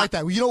da ba. I like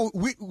that. You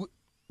know,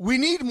 we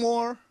need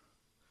more.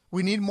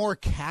 We need more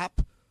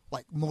Cap,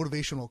 like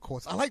motivational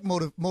quotes. I like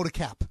motive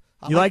Cap.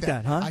 You like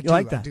that, huh? You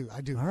like that?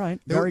 I do. All right.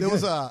 There Very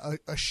was good.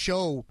 a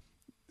show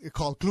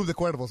called Club de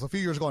Cuervos a few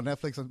years ago on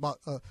Netflix about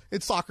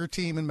it's soccer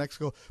team in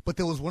Mexico, but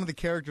there was one of the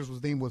characters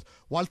whose name was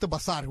Walter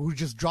Bazar, who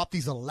just dropped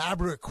these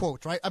elaborate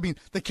quotes, right? I mean,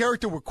 the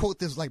character would quote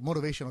this like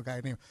motivational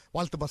guy named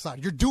Walter Bazar.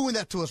 You're doing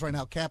that to us right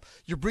now, Cap.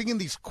 You're bringing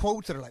these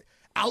quotes that are like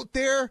out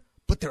there,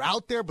 but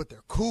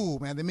they're cool,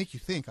 man. They make you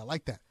think. I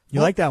like that. You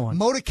like that one?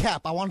 Motive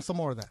Cap. I want some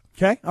more of that.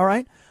 Okay. All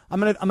right. I'm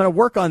gonna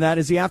work on that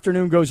as the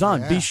afternoon goes on.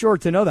 Yeah. Be sure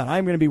to know that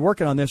I'm going to be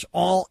working on this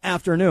all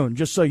afternoon,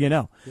 just so you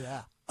know.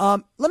 Yeah.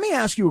 Let me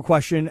ask you a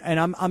question, and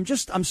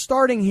I'm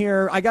starting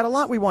here. I got a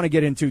lot we want to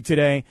get into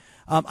today.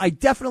 I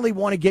definitely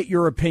want to get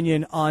your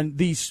opinion on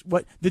the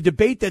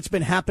debate that's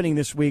been happening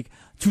this week,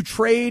 to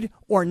trade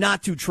or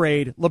not to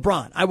trade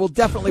LeBron. I will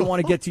definitely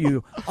want to get to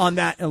you on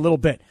that in a little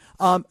bit.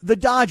 The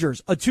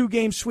Dodgers, a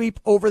 2-game sweep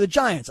over the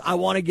Giants. I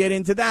want to get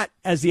into that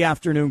as the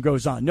afternoon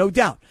goes on, no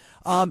doubt.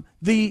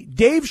 The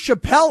Dave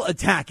Chappelle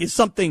attack is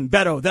something,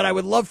 Beto, that I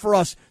would love for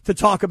us to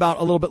talk about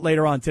a little bit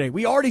later on today.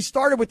 We already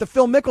started with the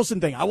Phil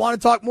Mickelson thing. I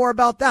want to talk more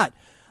about that.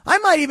 I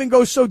might even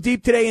go so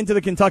deep today into the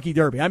Kentucky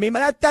Derby. I mean,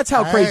 that's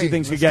how crazy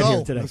things could get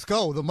here today. Let's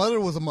go. The mother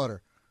was a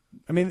mutter.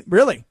 I mean,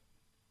 really?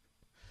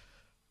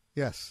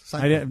 Yes.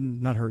 I have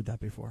not heard that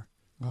before.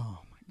 Oh,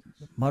 my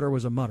goodness. Mutter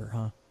was a mutter,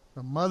 huh?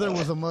 The mother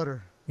was a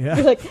mutter. Yeah.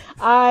 You're like,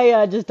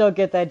 I just don't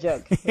get that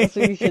joke. That's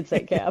what you should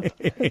say, Cap.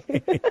 You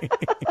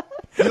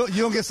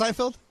don't get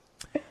Seinfeld?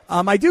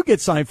 I do get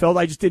Seinfeld.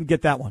 I just didn't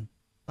get that one.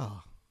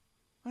 Oh.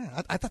 Man,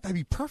 I thought that'd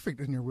be perfect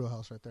in your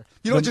wheelhouse right there.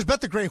 You know, just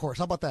bet the gray horse.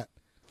 How about that?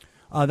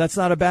 That's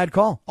not a bad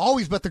call.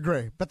 Always bet the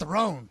gray. Bet the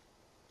roan.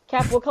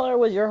 Cap, what color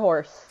was your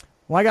horse?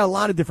 Well, I got a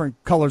lot of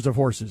different colors of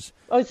horses.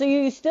 Oh, so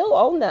you still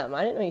own them.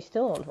 I didn't know you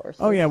still owned horses.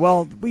 Oh, yeah.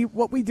 Well,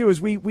 what we do is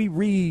we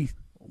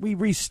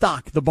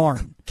restock the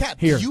barn. Cap,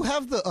 here. do you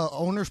have the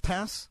owner's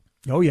pass?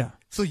 Oh, yeah.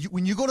 So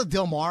when you go to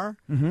Del Mar,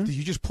 Mm-hmm. do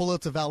you just pull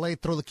up to valet,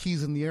 throw the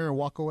keys in the air, and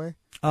walk away?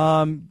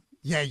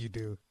 Yeah, you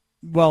do.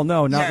 Well,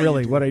 no, not Yeah,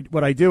 really. you do.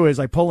 What I do is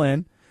I pull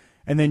in,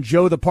 and then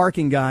Joe, the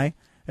parking guy,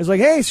 is like,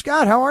 "Hey,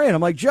 Scott, how are you?" And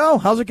I'm like, "Joe,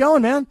 how's it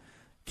going, man?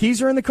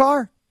 Keys are in the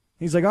car."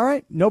 He's like, "All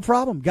right, no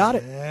problem. Got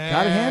it.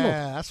 Got it handled."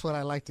 Yeah, that's what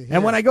I like to hear.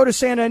 And when I go to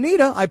Santa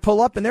Anita, I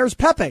pull up, and there's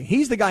Pepe.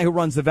 He's the guy who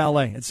runs the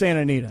valet at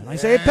Santa Anita. And I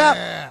say, "Hey,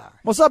 Pep,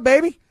 what's up,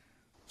 baby?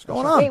 What's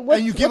going on?" Wait,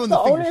 And you give what's them the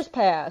the fingers. owner's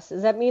pass?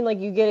 Does that mean like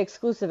you get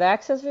exclusive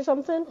access or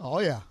something? Oh,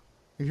 yeah.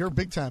 If you're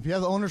big time. If you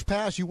have the owner's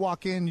pass, you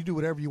walk in, you do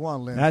whatever you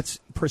want, Lynn. That's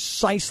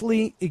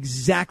precisely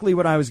exactly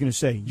what I was going to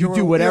say. You You're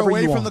do whatever you're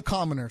away you want. from the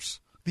commoners,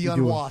 the You do it.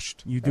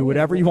 unwashed. You do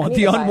whatever you want. I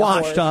need The to buy a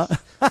unwashed, huh?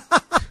 horse.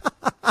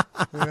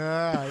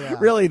 Yeah.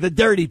 Really, the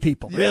dirty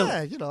people. Really.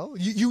 Yeah, you know.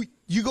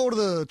 You go to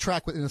the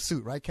track in a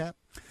suit, right, Cap?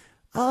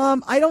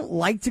 I don't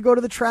like to go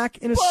to the track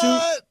in a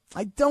suit.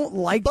 I don't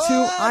like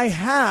to. I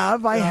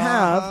have,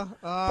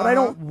 but I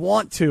don't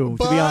want to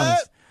be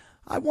honest.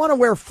 I want to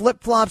wear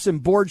flip-flops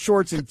and board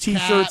shorts and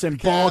T-shirts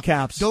and ball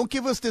caps. Don't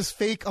give us this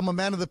fake, I'm a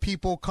man of the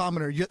people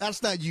commoner.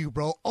 That's not you,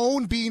 bro.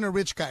 Own being a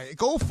rich guy.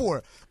 Go for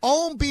it.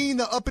 Own being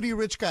the uppity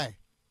rich guy.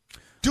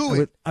 Do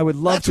it. I would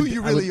love That's to. who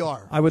you really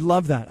are. I would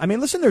love that. I mean,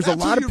 listen, there's a That's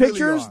lot who of you really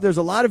pictures. are. There's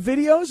a lot of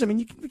videos. I mean,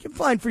 you can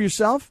find for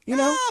yourself, you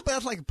know. But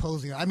that's like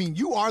posing. I mean,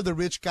 you are the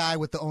rich guy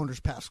with the owner's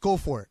pass. Go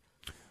for it.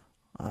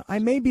 I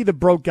may be the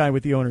broke guy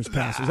with the owner's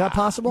pass. Is that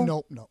possible?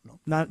 No.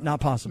 Not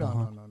possible. No,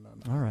 huh?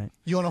 no. All right.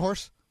 You own a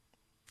horse?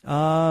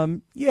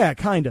 Yeah,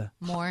 kinda.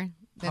 More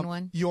than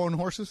one. You own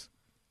horses?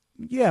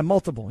 Yeah,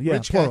 multiple. Yeah,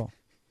 Rich guy. plural.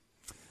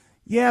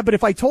 Yeah, but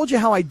if I told you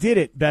how I did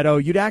it,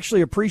 Beto, you'd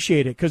actually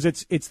appreciate it because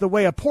it's the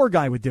way a poor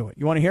guy would do it.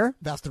 You want to hear?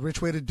 That's the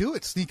rich way to do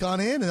it. Sneak on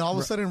in and all of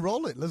a sudden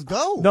roll it. Let's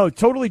go. No,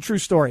 totally true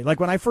story. Like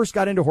when I first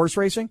got into horse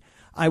racing,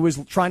 I was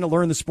trying to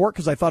learn the sport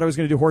because I thought I was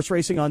going to do horse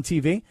racing on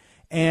TV.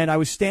 And I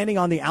was standing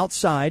on the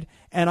outside,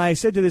 and I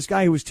said to this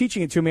guy who was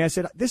teaching it to me, I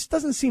said, "This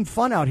doesn't seem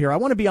fun out here. I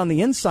want to be on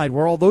the inside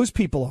where all those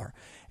people are."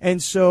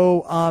 And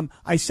so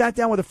I sat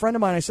down with a friend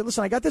of mine. I said,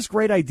 "Listen, I got this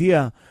great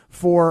idea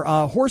for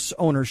horse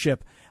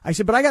ownership." I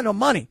said, "But I got no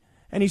money."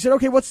 And he said,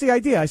 okay, what's the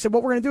idea? I said,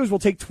 what we're going to do is we'll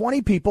take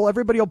 20 people,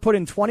 everybody will put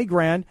in 20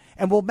 grand,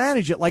 and we'll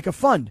manage it like a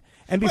fund.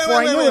 And before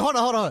I knew it,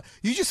 hold on.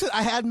 You just said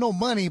I had no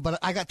money, but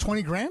I got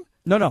 20 grand?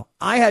 No,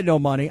 I had no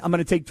money. I'm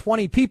going to take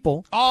 20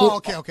 people.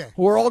 Okay.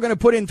 Who are all going to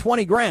put in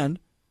 20 grand,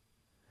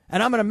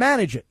 and I'm going to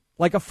manage it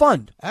like a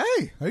fund.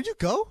 Hey, where'd you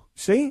go?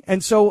 See?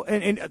 And so,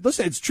 and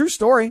listen, it's a true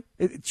story.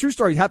 True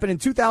story. It happened in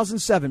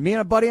 2007. Me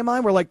and a buddy of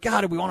mine were like,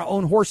 God, we want to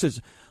own horses.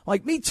 I'm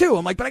like, me too.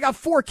 I'm like, but I got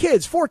 4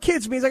 kids. 4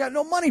 kids means I got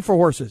no money for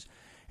horses.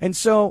 And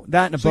so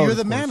that and a boat. So you're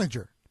the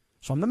manager.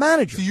 So I'm the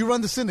manager. So you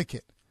run the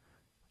syndicate.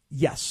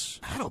 Yes.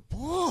 Oh,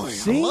 boy.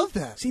 See? I love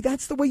that. See,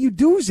 that's the way you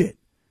do's it.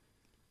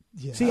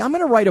 Yeah. See, I'm going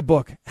to write a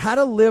book, How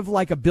to Live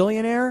Like a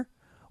Billionaire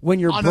When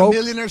You're On Broke. a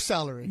millionaire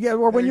salary. Yeah,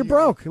 or when you're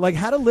broke. Like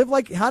how to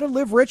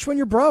live rich when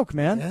you're broke,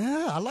 man.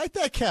 Yeah, I like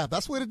that, Cap.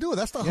 That's the way to do it.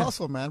 That's the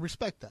hustle, man.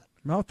 Respect that.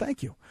 No,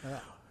 thank you. Yeah.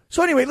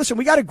 So anyway, listen,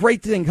 we got a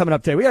great thing coming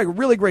up today. We got a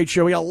really great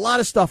show. We got a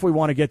lot of stuff we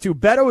want to get to.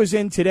 Beto is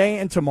in today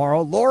and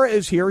tomorrow. Laura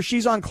is here.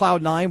 She's on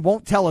cloud 9.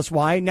 Won't tell us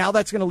why. Now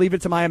that's going to leave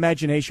it to my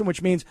imagination,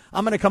 which means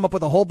I'm going to come up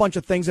with a whole bunch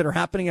of things that are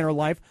happening in her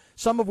life,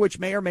 some of which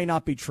may or may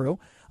not be true.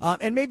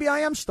 And maybe I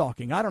am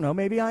stalking. I don't know.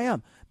 Maybe I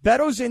am.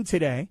 Beto's in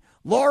today.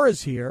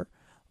 Laura's here.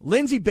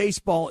 Lindsay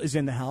Baseball is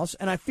in the house.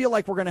 And I feel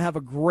like we're going to have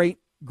a great,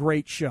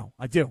 great show.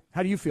 I do.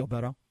 How do you feel,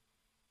 Beto?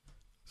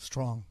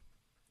 Strong.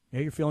 Yeah,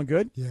 you're feeling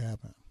good? Yeah,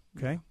 man.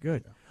 Okay,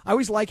 good. Yeah. I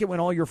always like it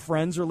when all your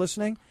friends are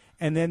listening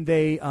and then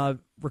they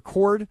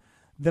record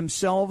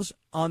themselves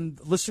on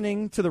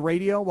listening to the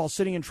radio while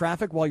sitting in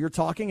traffic while you're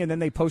talking, and then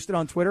they post it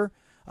on Twitter.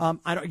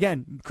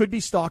 Again, could be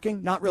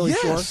stalking, not really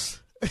sure.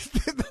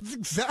 That's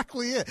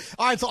exactly it.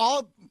 All right, so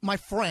all my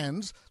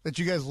friends that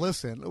you guys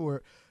listen,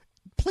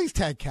 please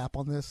tag Cap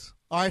on this.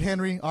 All right,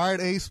 Henry. All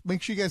right, Ace.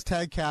 Make sure you guys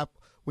tag Cap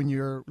when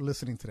you're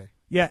listening today.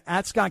 Yeah,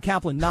 at Scott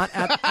Kaplan, not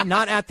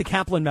at the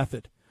Kaplan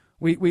method.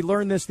 We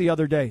learned this the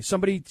other day.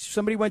 Somebody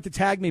went to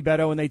tag me,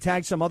 Beto, and they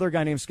tagged some other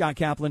guy named Scott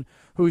Kaplan,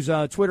 whose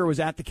Twitter was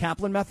at the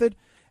Kaplan method.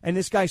 And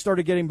this guy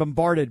started getting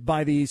bombarded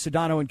by the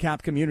Sedano and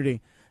Kap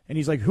community. And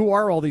he's like, who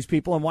are all these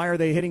people, and why are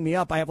they hitting me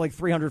up? I have like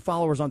 300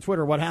 followers on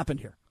Twitter. What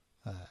happened here?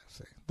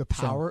 The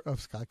power of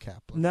Scott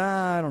Kaplan.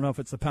 Nah, I don't know if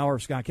it's the power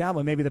of Scott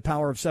Kaplan. Maybe the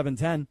power of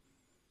 710.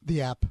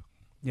 The app.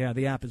 Yeah,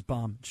 the app is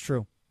bomb. It's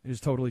true. It is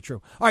totally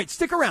true. All right,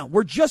 stick around.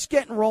 We're just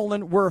getting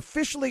rolling. We're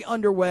officially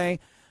underway.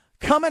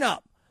 Coming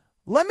up,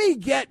 let me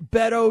get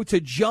Beto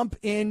to jump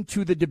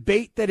into the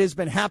debate that has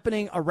been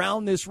happening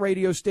around this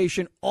radio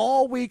station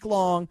all week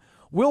long.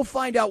 We'll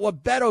find out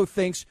what Beto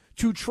thinks,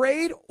 to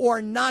trade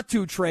or not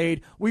to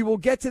trade. We will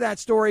get to that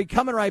story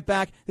coming right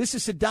back. This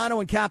is Sedano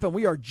and Kap, and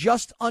we are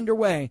just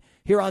underway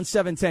here on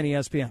 710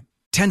 ESPN.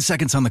 10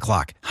 seconds on the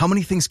clock. How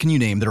many things can you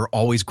name that are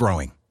always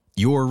growing?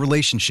 Your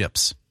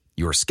relationships,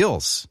 your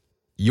skills,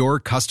 your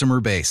customer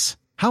base.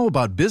 How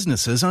about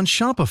businesses on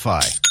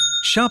Shopify?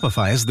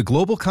 Shopify is the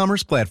global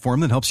commerce platform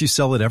that helps you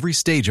sell at every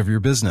stage of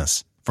your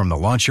business. From the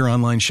launch your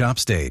online shop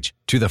stage,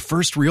 to the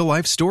first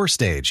real-life store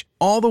stage,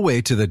 all the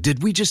way to the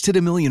did we just hit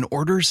 1 million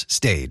orders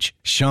stage,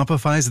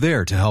 Shopify's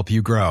there to help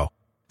you grow.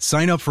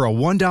 Sign up for a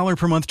 $1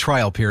 per month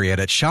trial period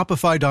at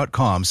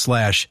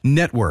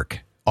shopify.com/network,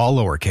 all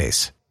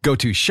lowercase. Go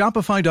to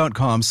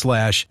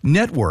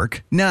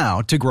shopify.com/network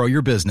now to grow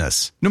your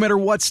business, no matter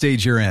what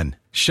stage you're in.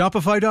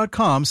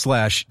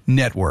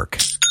 Shopify.com/network.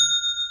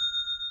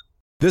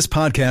 This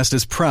podcast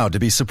is proud to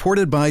be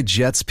supported by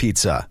Jets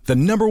Pizza, the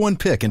 #1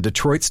 pick in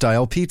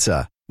Detroit-style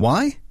pizza.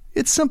 Why?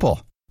 It's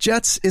simple.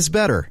 Jets is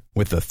better.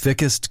 With the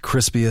thickest,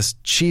 crispiest,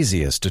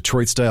 cheesiest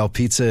Detroit-style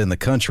pizza in the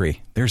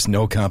country, there's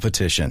no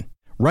competition.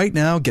 Right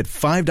now, get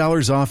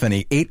 $5 off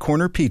any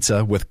 8-corner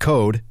pizza with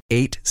code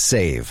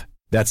 8SAVE.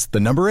 That's the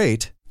number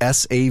 8,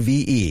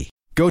 SAVE.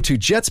 Go to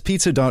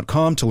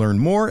jetspizza.com to learn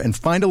more and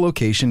find a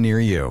location near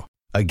you.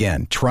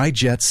 Again, try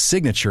Jet's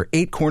signature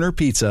 8-corner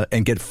pizza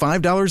and get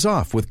 $5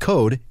 off with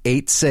code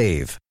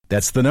 8SAVE.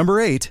 That's the number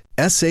 8,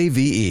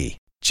 SAVE.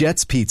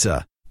 Jet's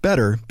Pizza.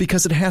 Better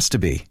because it has to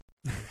be.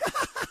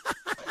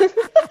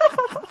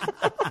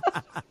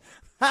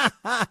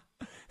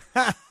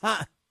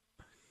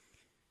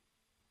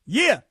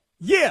 Yeah.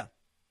 Yeah.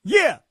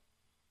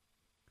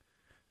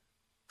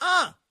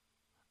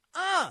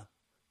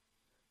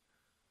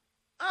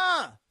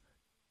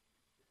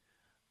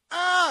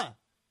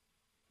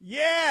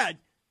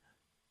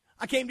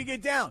 I came to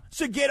get down.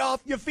 So get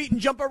off your feet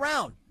and jump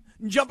around.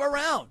 Jump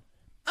around.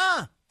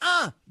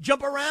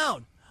 Jump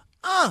around.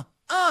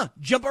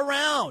 Jump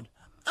around.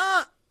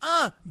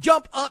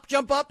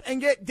 Jump up and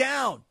get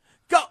down.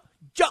 Go.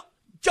 Jump.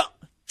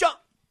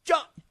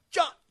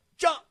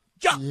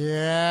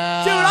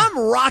 Yeah. Dude, I'm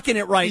rocking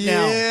it right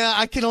now. Yeah,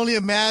 I can only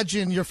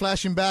imagine you're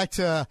flashing back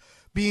to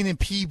being in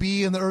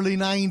PB in the early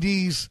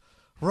 90s,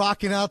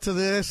 rocking out to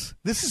this.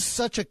 This is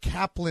such a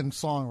Kaplan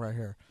song right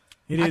here.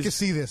 I can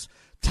see this.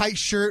 Tight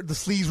shirt, the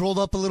sleeves rolled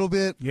up a little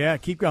bit. Yeah,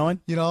 keep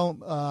going. You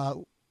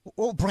know,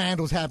 what brand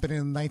was happening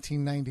in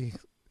 1990?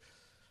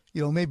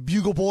 You know, maybe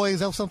Bugle Boy.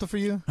 Is that something for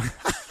you?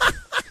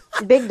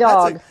 Big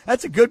Dog.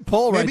 That's a good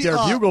poll right there,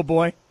 Bugle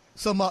Boy.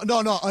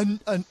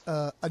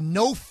 A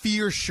no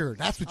fear shirt.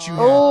 That's what you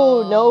have.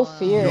 Oh, no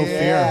fear. No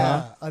fear,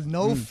 huh? A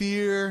no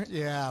fear.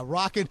 Yeah,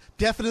 rocking.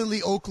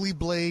 Definitely Oakley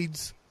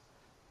blades.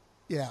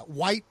 Yeah,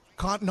 white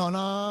cotton.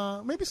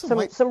 No, maybe some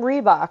white. Some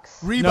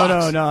Reeboks.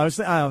 No.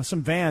 I was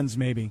some Vans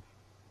maybe.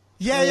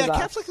 Yeah.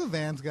 Cap's like a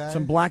Vans guy.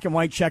 Some black and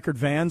white checkered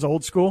Vans,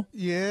 old school.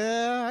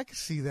 Yeah, I can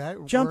see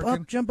that. Jump up,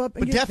 and but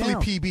get definitely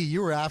down. PB.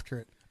 You were after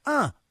it.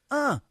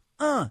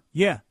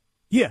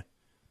 Yeah.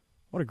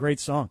 What a great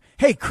song.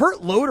 Hey,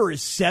 Kurt Loder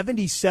is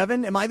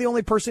 77. Am I the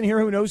only person here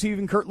who knows who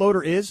even Kurt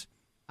Loder is?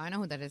 I know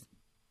who that is.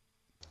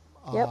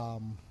 Yep.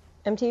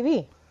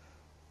 MTV.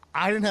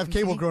 I didn't have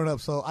cable growing up,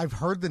 so I've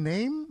heard the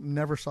name,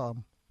 never saw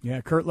him.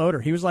 Yeah, Kurt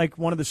Loder. He was like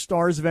one of the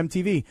stars of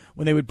MTV.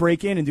 When they would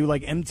break in and do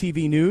like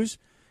MTV News,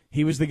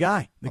 he was the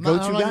guy, the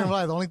go-to I'm not guy. gonna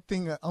lie.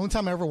 The only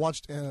time I ever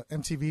watched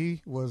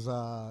MTV was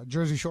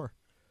Jersey Shore.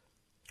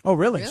 Oh,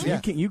 really? So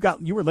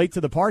you were late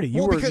to the party.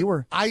 You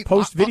were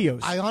post videos.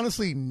 I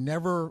honestly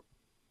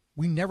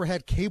we never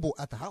had cable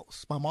at the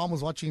house. My mom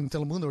was watching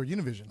Telemundo or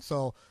Univision,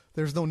 so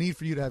there's no need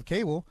for you to have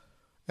cable.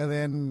 And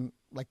then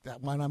like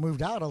that, when I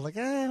moved out, I was like,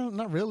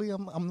 not really.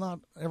 I'm not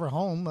ever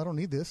home. I don't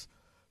need this.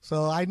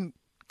 So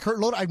Kurt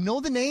Loder, I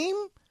know the name.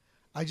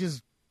 I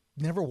just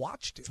never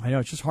watched it. I know,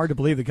 it's just hard to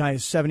believe the guy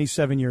is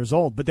 77 years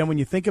old. But then when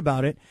you think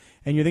about it,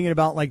 and you're thinking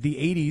about like the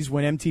 80s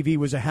when MTV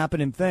was a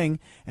happening thing,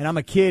 and I'm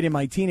a kid in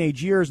my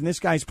teenage years, and this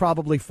guy's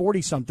probably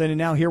 40-something, and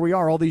now here we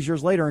are all these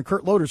years later, and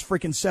Kurt Loder's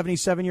freaking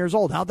 77 years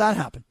old. How'd that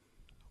happen?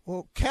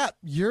 Well, Cap,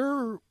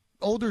 you're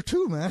older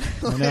too, man.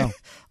 I know.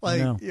 I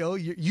know. You know,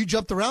 you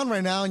jumped around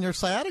right now, and your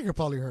sciatica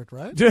probably hurt,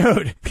 right?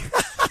 Dude.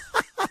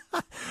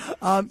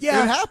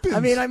 Yeah, it happens. I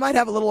mean, I might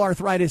have a little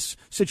arthritis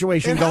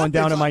situation going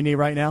down in my knee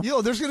right now.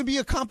 There's going to be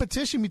a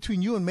competition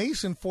between you and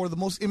Mason for the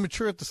most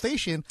immature at the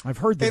station. I've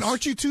heard this. And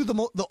aren't you two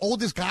the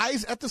oldest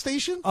guys at the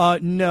station?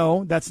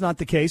 No, that's not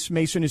the case.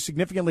 Mason is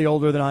significantly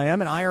older than I am,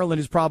 and Ireland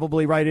is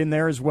probably right in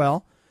there as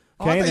well.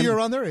 Okay, I thought you were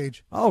around their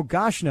age. Oh,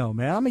 gosh, no,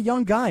 man. I'm a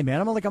young guy, man.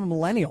 I'm like a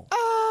millennial.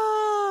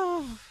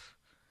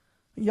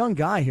 Young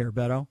guy here,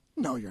 Beto.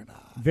 No, you're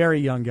not. Very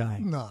young guy.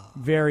 No.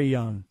 Very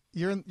young.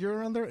 You're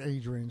around their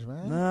age range,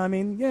 man. They're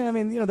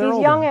He's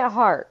older. young at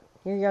heart.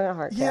 You're young at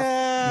heart.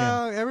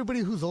 Yeah, everybody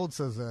who's old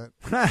says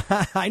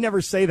that. I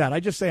never say that.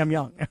 I just say I'm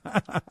young.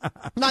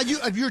 Now,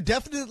 you're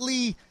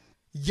definitely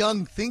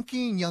young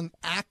thinking, young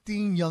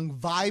acting, young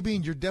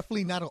vibing. You're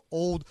definitely not an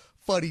old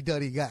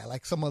fuddy-duddy guy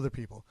like some other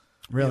people.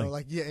 Really?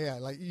 Like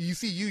like you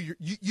see you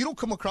don't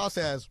come across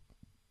as,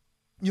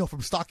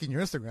 from stalking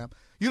your Instagram,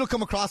 you don't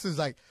come across as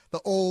like the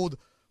old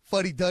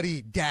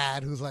fuddy-duddy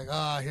dad who's like,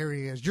 here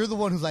he is. You're the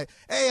one who's like,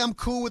 hey, I'm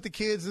cool with the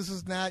kids. This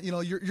is not,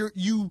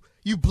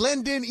 you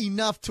blend in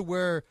enough to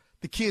where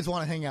the kids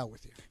want to hang out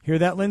with you. Hear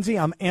that, Lindsay?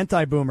 I'm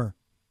anti-boomer.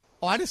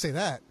 Oh, I didn't say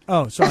that.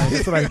 Oh, sorry.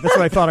 That's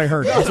what I thought I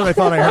heard. That's what I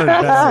thought I heard.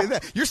 I didn't say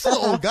that. You're still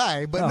an old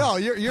guy, but no,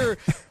 you're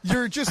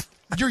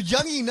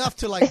young enough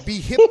to like be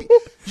hip.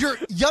 You're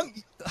young.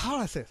 How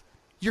do I say this?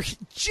 You're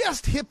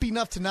just hip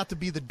enough to not to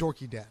be the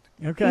dorky dad.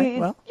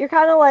 Okay, you're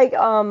kind of like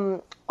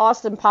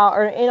Austin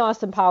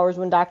Powers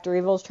when Dr.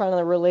 Evil's trying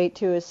to relate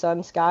to his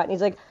son Scott, and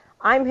he's like,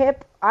 "I'm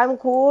hip, I'm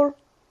cool,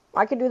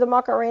 I can do the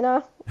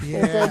Macarena."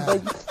 Yeah,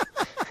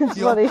 it's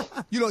funny.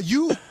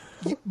 You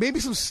maybe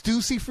some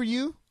Stussy for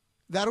you.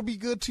 That'll be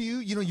good to you.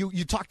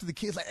 You talk to the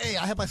kids like, "Hey,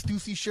 I have my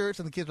Stussy shirts,"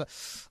 and the kids are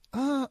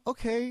like,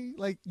 okay.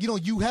 Like,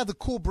 you had the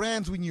cool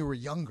brands when you were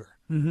younger.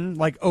 Mm-hmm.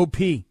 Like OP.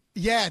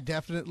 Yeah,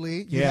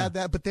 definitely. You had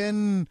that. But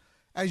then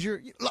for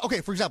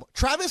example,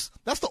 Travis,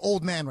 that's the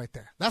old man right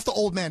there. That's the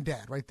old man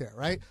dad right there,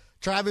 right?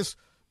 Travis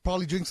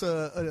probably drinks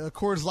a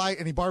Coors Light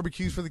and he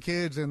barbecues for the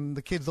kids and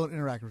the kids don't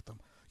interact with them.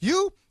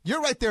 You're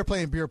right there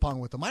playing beer pong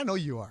with them. I know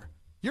you are.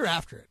 You're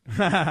after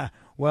it.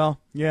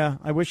 Well, yeah,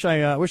 I wish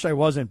I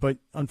wasn't, but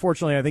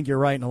unfortunately I think you're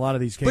right in a lot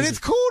of these cases. But it's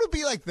cool to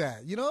be like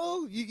that,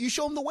 You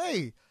show them the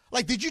way.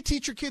 Like, did you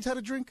teach your kids how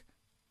to drink?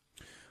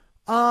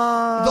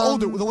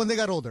 The one they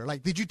got older.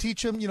 Like, did you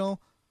teach them,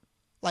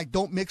 like,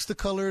 don't mix the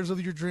colors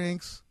of your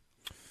drinks?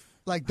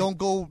 Like, don't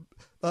go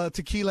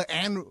tequila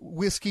and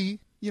whiskey,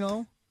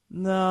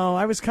 No,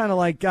 I was kind of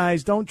like,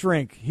 guys, don't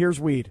drink. Here's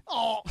weed.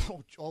 Oh,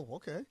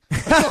 okay.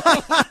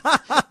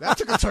 That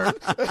took a turn.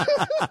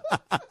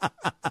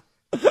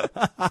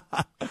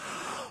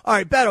 All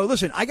right, Beto,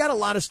 listen, I got a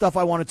lot of stuff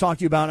I want to talk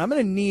to you about. I'm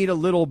going to need a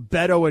little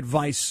Beto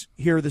advice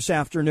here this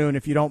afternoon,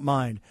 if you don't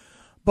mind.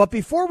 But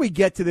before we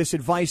get to this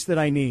advice that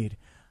I need,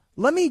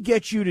 let me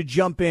get you to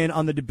jump in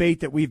on the debate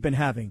that we've been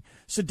having.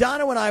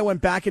 Sedano and I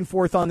went back and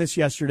forth on this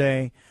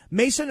yesterday.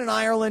 Mason and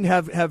Ireland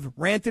have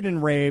ranted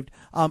and raved.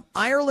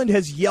 Ireland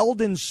has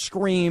yelled and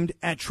screamed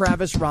at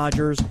Travis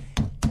Rogers.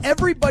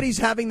 Everybody's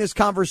having this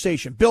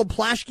conversation. Bill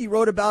Plaschke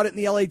wrote about it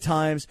in the LA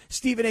Times.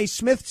 Stephen A.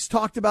 Smith's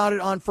talked about it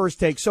on First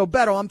Take. So,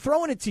 Beto, I'm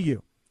throwing it to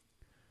you.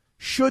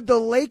 Should the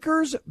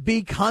Lakers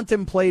be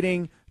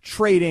contemplating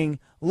trading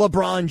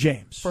LeBron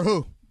James? For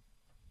who?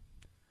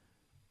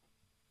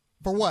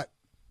 For what?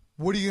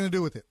 What are you going to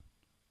do with it?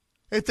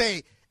 It's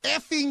a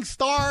effing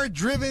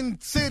star-driven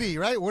city,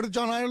 right? What did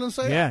John Ireland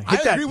say? Yeah, I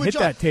agree with hit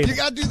John. that table. You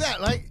got to do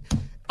that, right?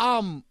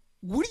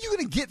 what are you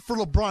going to get for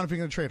LeBron if you're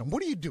going to trade him?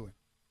 What are you doing?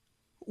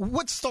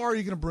 What star are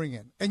you going to bring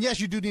in? And yes,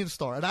 you do need a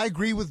star. And I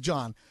agree with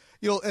John.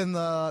 And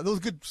there was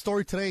a good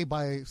story today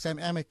by Sam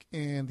Amick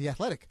in The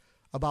Athletic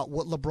about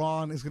what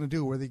LeBron is going to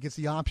do, where he gets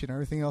the option and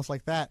everything else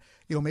like that.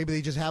 Maybe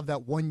they just have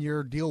that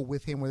 1-year deal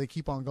with him where they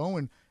keep on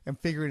going and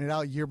figuring it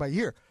out year by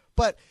year.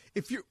 But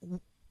if you're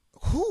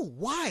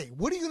why?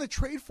 What are you going to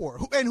trade for?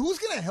 And who's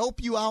going to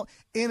help you out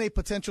in a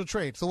potential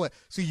trade? So what?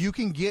 So you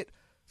can get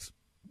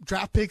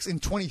draft picks in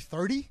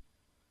 2030?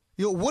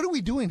 What are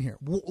we doing here?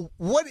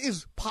 What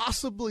is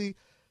possibly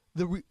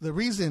the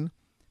reason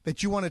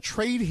that you want to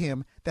trade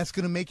him that's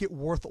going to make it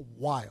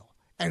worthwhile?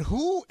 And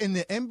who in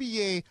the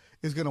NBA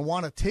is going to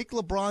want to take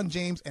LeBron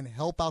James and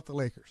help out the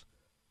Lakers,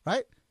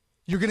 right?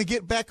 You're going to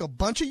get back a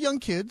bunch of young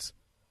kids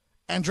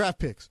and draft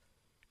picks,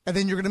 and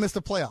then you're going to miss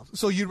the playoffs.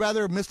 So you'd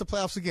rather miss the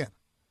playoffs again.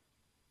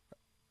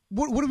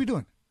 What are we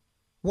doing?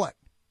 What?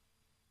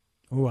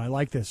 Oh, I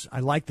like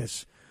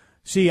this.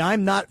 See,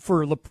 I'm not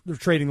for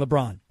trading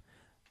LeBron.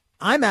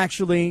 I'm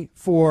actually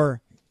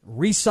for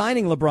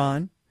re-signing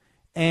LeBron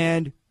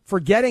and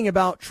forgetting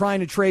about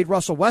trying to trade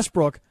Russell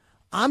Westbrook.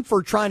 I'm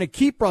for trying to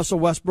keep Russell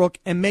Westbrook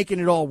and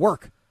making it all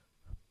work.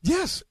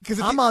 Yes.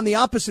 Because I'm on the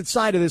opposite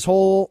side of this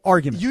whole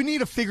argument. You need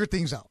to figure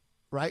things out,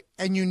 right?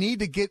 And you need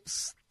to get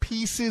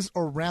pieces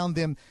around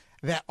them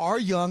that are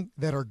young,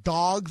 that are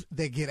dogs,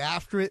 that get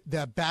after it,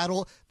 that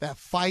battle, that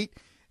fight,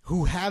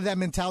 who have that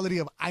mentality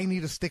of, I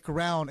need to stick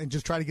around and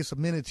just try to get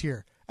some minutes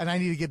here, and I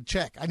need to get a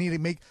check. I need to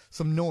make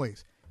some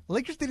noise. The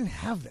Lakers didn't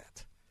have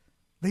that.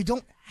 They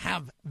don't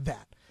have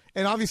that.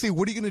 And obviously,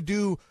 what are you going to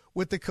do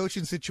with the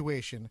coaching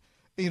situation?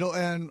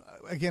 And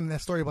again,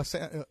 that story about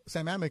Sam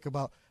Amick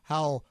about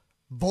how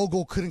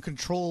Vogel couldn't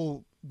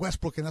control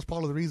Westbrook, and that's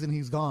part of the reason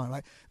he's gone.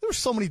 There were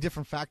so many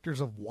different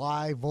factors of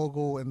why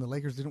Vogel and the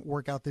Lakers didn't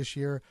work out this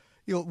year.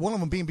 One of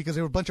them being because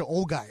they were a bunch of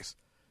old guys.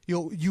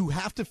 You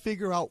have to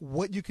figure out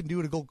what you can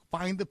do to go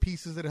find the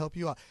pieces that help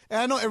you out.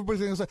 And I know everybody's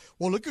going to say,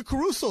 well, look at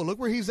Caruso. Look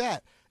where he's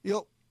at.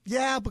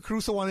 Yeah, but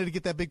Caruso wanted to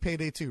get that big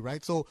payday too,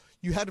 right? So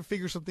you had to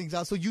figure some things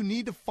out. So you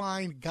need to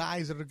find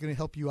guys that are going to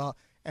help you out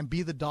and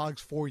be the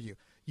dogs for you.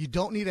 You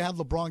don't need to have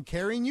LeBron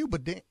carrying you,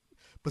 but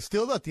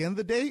still, at the end of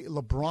the day,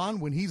 LeBron,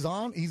 when he's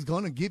on, he's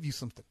going to give you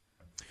something.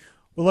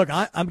 Well, look,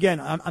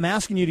 I'm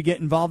asking you to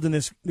get involved in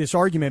this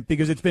argument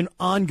because it's been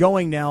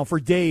ongoing now for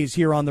days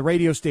here on the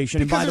radio station.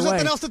 Because and by there's the way,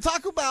 nothing else to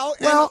talk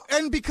about. Well,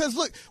 and because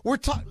look, we're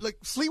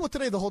Sleep with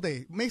today the whole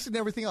day, Mason and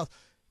everything else.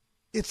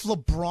 It's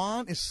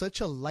LeBron is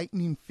such a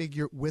lightning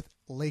figure with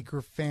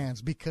Laker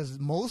fans because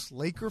most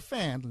Laker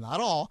fans,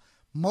 not all,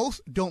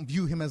 most don't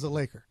view him as a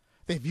Laker.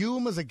 They view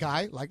him as a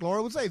guy, like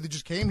Laura would say, that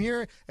just came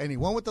here and he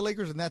won with the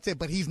Lakers and that's it.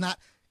 But he's not,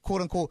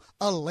 quote unquote,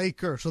 a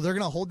Laker. So they're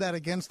going to hold that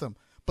against him.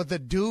 But the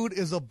dude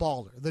is a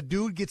baller. The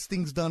dude gets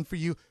things done for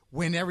you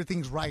when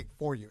everything's right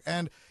for you.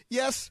 And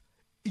yes,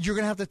 you're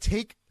going to have to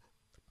take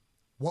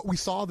what we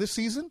saw this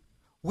season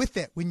with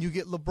that when you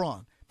get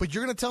LeBron. But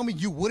you're going to tell me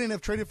you wouldn't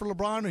have traded for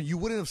LeBron or you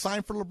wouldn't have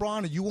signed for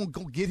LeBron or you won't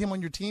go get him on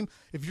your team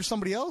if you're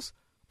somebody else?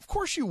 Of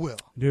course you will.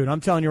 Dude,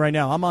 I'm telling you right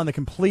now, I'm on the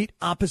complete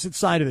opposite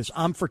side of this.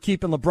 I'm for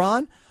keeping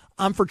LeBron.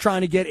 I'm for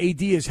trying to get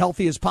AD as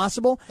healthy as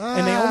possible,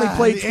 and they only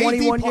played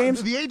 21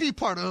 games. The AD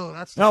part,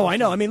 that's... No, I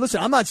know. I mean,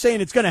 listen, I'm not saying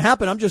it's going to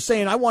happen. I'm just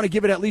saying I want to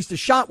give it at least a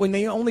shot. When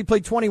they only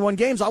played 21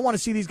 games, I want to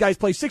see these guys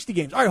play 60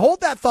 games. All right,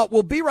 hold that thought.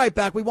 We'll be right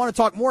back. We want to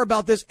talk more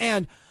about this,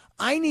 and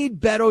I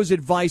need Beto's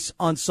advice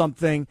on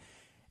something,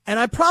 and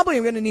I probably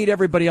am going to need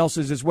everybody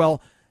else's as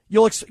well.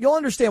 You'll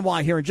understand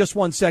why here in just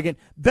 1 second.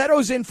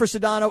 Beto's in for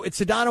Sedano. It's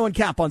Sedano and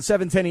Kap on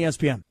 710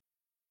 ESPN.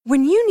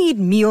 When you need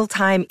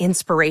mealtime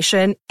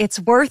inspiration,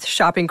 it's worth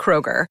shopping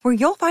Kroger, where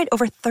you'll find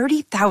over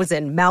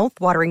 30,000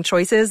 mouth-watering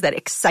choices that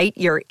excite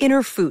your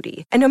inner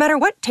foodie. And no matter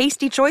what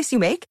tasty choice you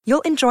make,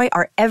 you'll enjoy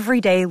our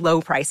everyday low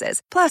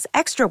prices, plus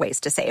extra ways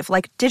to save,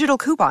 like digital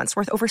coupons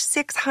worth over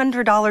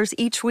 $600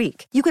 each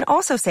week. You can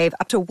also save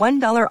up to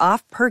 $1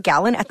 off per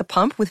gallon at the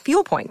pump with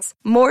fuel points.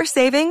 More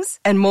savings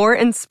and more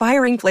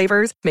inspiring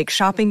flavors make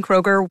shopping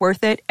Kroger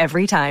worth it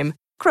every time.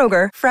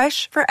 Kroger,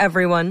 fresh for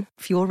everyone.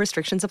 Fuel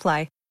restrictions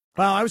apply.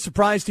 Wow, I was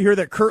surprised to hear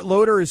that Kurt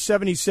Loder is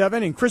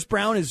 77 and Chris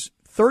Brown is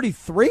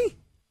 33.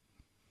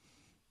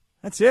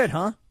 That's it,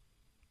 huh?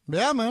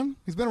 Yeah, man.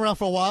 He's been around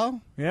for a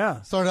while.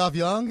 Yeah. Started off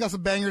young. Got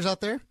some bangers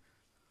out there.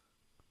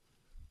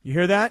 You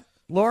hear that,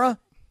 Laura?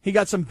 He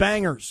got some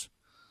bangers.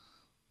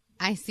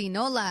 I see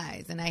no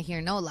lies, and I hear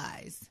no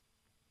lies.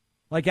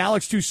 Like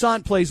Alex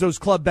Toussaint plays those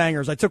club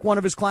bangers. I took one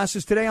of his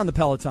classes today on the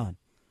Peloton.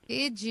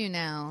 Did you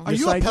know? Are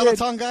you a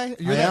Peloton guy?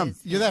 I am.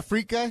 You're that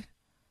freak guy?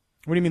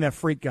 What do you mean, that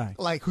freak guy?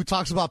 Like, who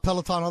talks about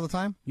Peloton all the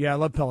time? Yeah, I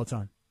love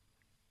Peloton.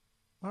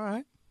 All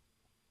right.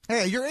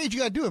 Hey, at your age, you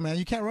got to do it, man.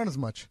 You can't run as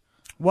much.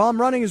 Well, I'm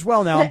running as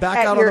well now. I'm back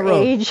At out on the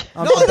road. age.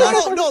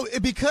 No,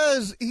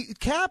 because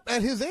Kap,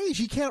 at his age,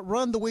 he can't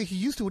run the way he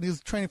used to when he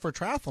was training for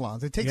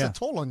triathlons. It takes a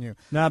toll on you.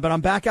 No, but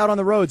I'm back out on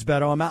the roads,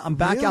 Beto. I'm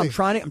back Really? out.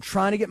 I'm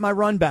trying to get my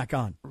run back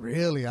on.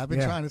 Really? I've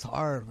been trying. It's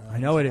hard, man. I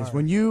know it is.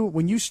 When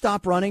you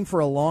stop running for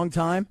a long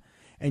time,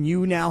 and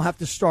you now have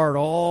to start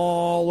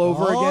all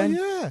over again.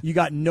 Yeah. You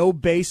got no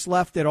base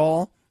left at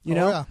all. You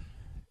know? Yeah.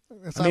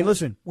 So I mean,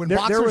 listen. When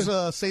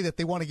boxers say that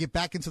they want to get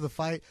back into the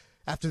fight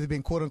after they've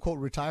been quote unquote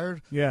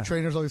retired,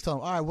 trainers always tell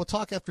them, "All right, we'll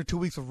talk after 2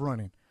 weeks of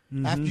running."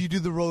 After you do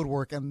the road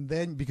work, and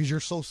then because you're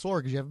so sore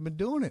because you haven't been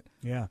doing it.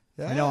 Yeah.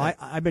 I know.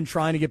 I've been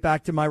trying to get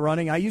back to my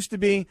running. I used to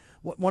be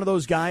one of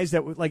those guys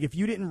that, like, if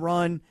you didn't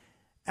run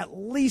at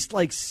least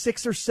like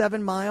 6 or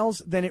 7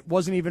 miles, then it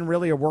wasn't even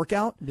really a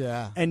workout.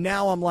 Yeah. And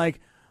now I'm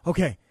like,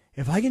 okay,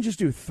 if I can just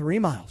do 3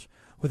 miles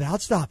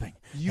without stopping.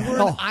 You were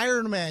an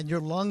Iron Man. Your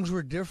lungs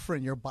were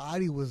different. Your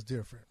body was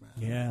different,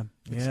 man.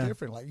 Yeah. It's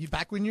different. Like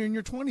back when you're in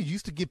your 20s, you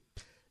used to get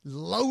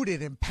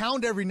loaded and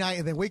pound every night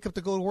and then wake up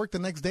to go to work the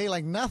next day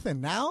like nothing.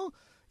 Now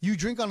you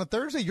drink on a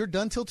Thursday, you're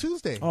done till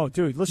Tuesday. Oh,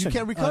 dude, listen. You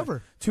can't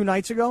recover. 2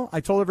 nights ago,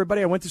 I told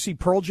everybody I went to see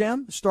Pearl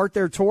Jam start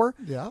their tour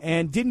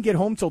and didn't get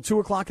home till 2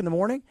 o'clock in the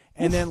morning.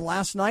 And then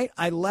last night,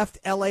 I left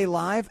L.A.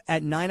 Live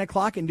at 9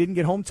 o'clock and didn't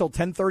get home till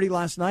 10:30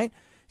 last night.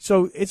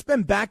 So it's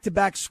been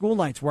back-to-back school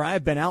nights where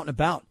I've been out and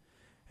about.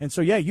 And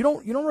so, yeah, you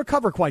don't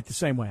recover quite the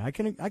same way. I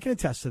can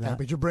attest to that. Yeah,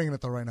 but you're bringing it,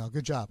 though, right now.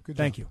 Good job.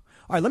 Thank you.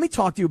 All right, let me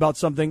talk to you about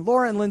something.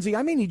 Laura and Lindsay,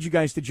 I may need you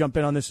guys to jump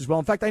in on this as well.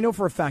 In fact, I know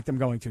for a fact I'm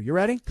going to. You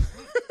ready?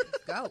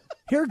 Go.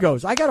 Here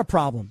goes. I got a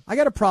problem,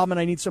 and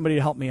I need somebody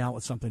to help me out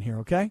with something here,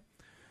 okay?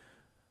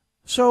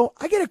 So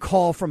I get a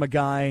call from a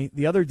guy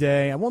the other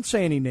day. I won't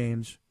say any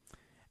names.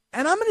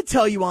 And I'm going to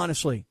tell you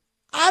honestly,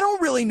 I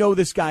don't really know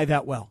this guy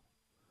that well.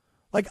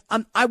 Like,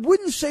 I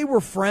wouldn't say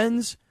we're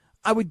friends.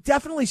 I would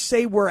definitely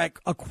say we're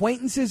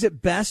acquaintances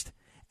at best.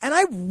 And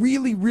I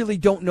really, really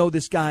don't know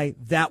this guy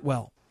that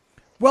well.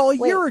 Well, a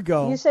year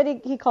ago. You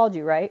said he called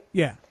you, right?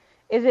 Yeah.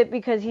 Is it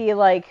because he,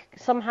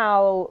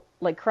 somehow,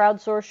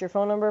 crowdsourced your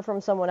phone number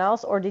from someone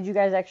else, or did you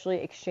guys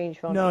actually exchange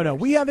phone numbers? No.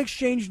 We have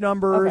exchanged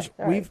numbers.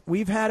 Okay,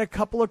 We've had a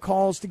couple of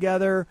calls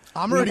together.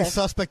 I'm already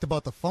suspect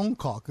about the phone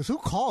call, because who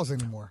calls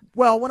anymore?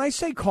 Well, when I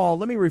say call,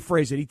 let me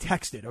rephrase it. He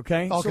texted,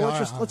 okay? So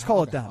let's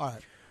call it that. All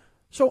right.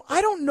 So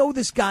I don't know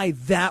this guy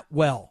that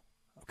well,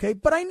 okay?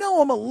 But I know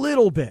him a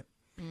little bit.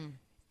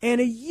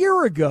 And a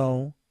year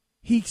ago,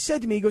 he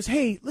said to me, he goes,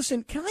 hey,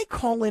 listen, can I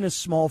call in a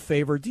small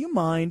favor? Do you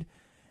mind?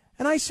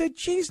 And I said,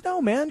 geez,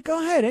 no, man.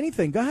 Go ahead.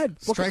 Anything. Go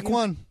ahead. Strike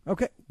one.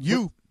 Okay.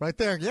 You, right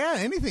there. Yeah,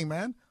 anything,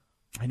 man.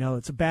 I know.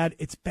 It's bad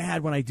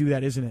when I do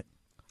that, isn't it?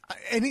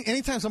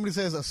 Anytime somebody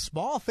says a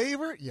small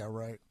favor, yeah,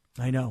 right.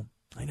 I know.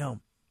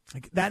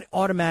 Like, that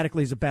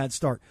automatically is a bad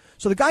start.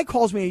 So the guy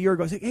calls me a year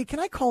ago and said, hey, can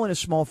I call in a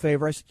small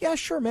favor? I said, yeah,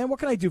 sure, man. What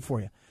can I do for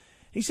you?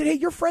 He said, hey,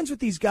 you're friends with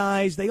these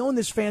guys. They own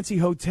this fancy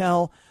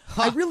hotel.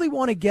 I really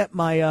want to get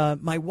my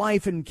my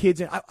wife and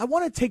kids in. I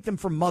want to take them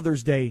for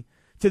Mother's Day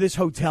to this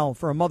hotel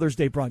for a Mother's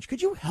Day brunch.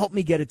 Could you help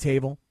me get a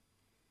table?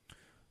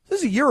 This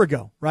is a year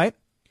ago, right?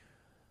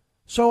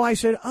 So I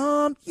said,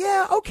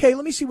 yeah, okay,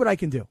 let me see what I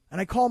can do. And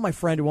I call my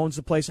friend who owns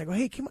the place. I go,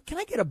 hey, can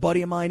I get a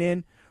buddy of mine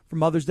in for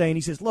Mother's Day? And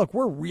he says, look,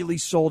 we're really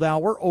sold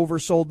out. We're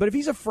oversold. But if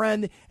he's a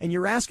friend and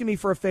you're asking me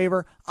for a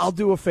favor, I'll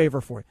do a favor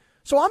for you.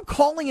 So I'm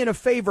calling in a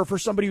favor for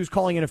somebody who's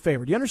calling in a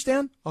favor. Do you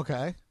understand?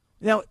 Okay.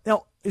 Now,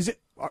 is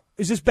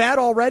this bad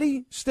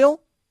already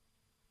still?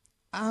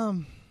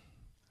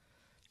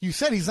 You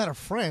said he's not a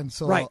friend,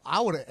 so right.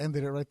 I would have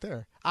ended it right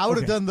there. I would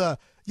have done the,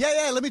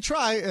 yeah, let me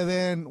try, and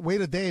then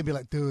wait a day and be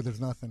like, dude, there's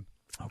nothing.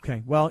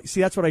 Okay, well,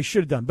 see, that's what I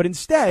should have done. But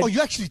instead... Oh,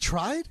 you actually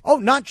tried? Oh,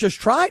 not just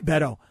tried,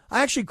 Beto.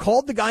 I actually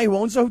called the guy who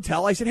owns the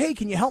hotel. I said, hey,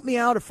 can you help me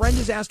out? A friend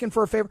is asking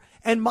for a favor.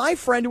 And my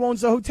friend who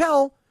owns the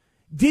hotel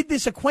did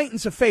this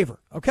acquaintance a favor,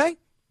 okay?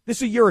 This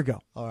is a year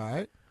ago. All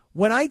right.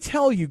 When I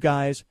tell you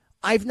guys,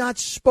 I've not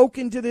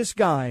spoken to this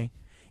guy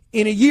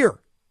in a year.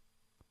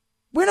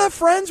 We're not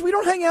friends. We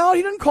don't hang out.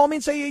 He doesn't call me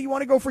and say, hey, you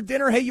want to go for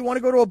dinner? Hey, you want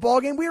to go to a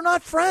ball game? We are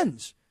not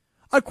friends.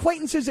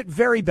 Acquaintances at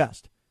very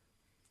best.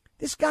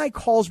 This guy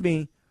calls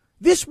me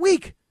this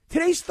week.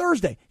 Today's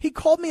Thursday. He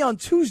called me on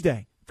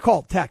Tuesday.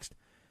 Text.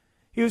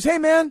 He goes, hey,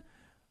 man,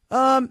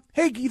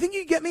 hey, do you think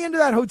you can get me into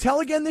that hotel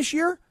again this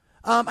year?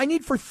 I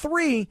need for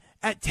 3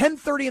 at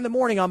 10:30 in the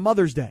morning on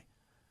Mother's Day.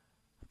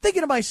 I'm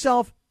thinking to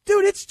myself,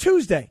 dude, it's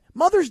Tuesday.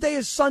 Mother's Day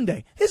is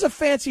Sunday. This is a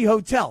fancy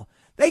hotel.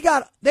 They're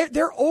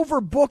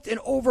overbooked and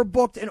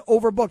overbooked and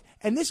overbooked.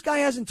 And this guy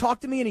hasn't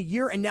talked to me in a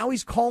year, and now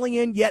he's calling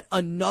in yet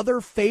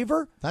another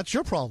favor? That's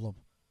your problem.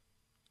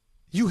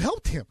 You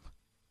helped him.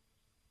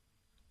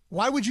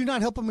 Why would you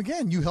not help him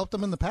again? You helped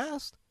him in the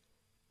past.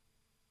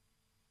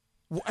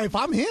 If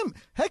I'm him,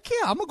 heck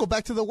yeah, I'm going to go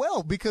back to the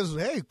well because,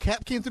 hey,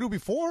 Cap came through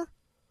before.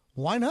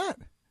 Why not?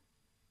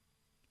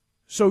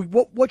 So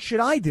what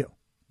should I do?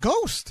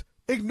 Ghost.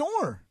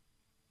 Ignore.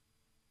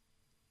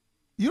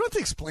 You don't have to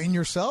explain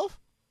yourself.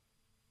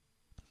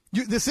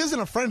 This isn't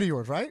a friend of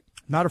yours, right?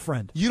 Not a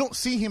friend. You don't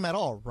see him at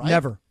all, right?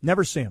 Never.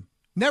 Never see him.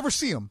 Never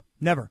see him?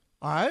 Never.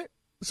 All right.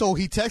 So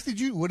he texted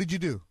you. What did you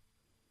do?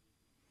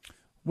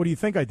 What do you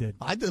think I did?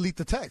 I delete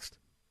the text.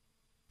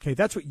 Okay,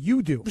 that's what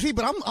you do. See,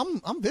 but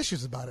I'm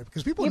vicious about it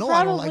because people know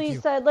I don't like you. He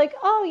probably said,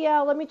 oh,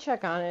 yeah, let me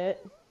check on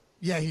it.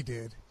 Yeah, he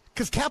did.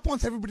 Because Cap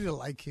wants everybody to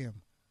like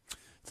him.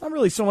 It's not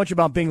really so much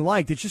about being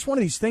liked. It's just one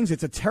of these things.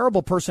 It's a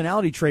terrible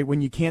personality trait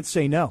when you can't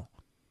say no.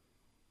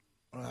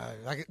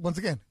 Once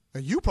again,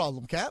 a you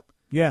problem, Cap.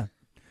 Yeah.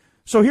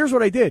 So here's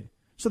what I did.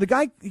 So the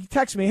guy, he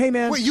texts me, hey,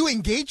 man. Wait, you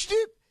engaged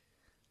it?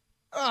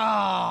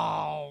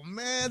 Oh,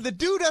 man. The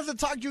dude hasn't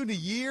talked to you in a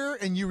year,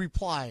 and you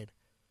replied.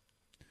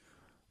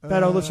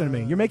 Beto, listen to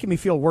me. You're making me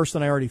feel worse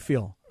than I already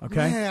feel,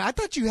 okay? Man, I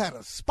thought you had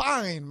a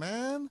spine,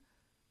 man.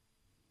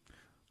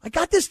 I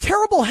got this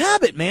terrible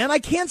habit, man. I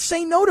can't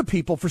say no to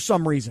people for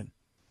some reason.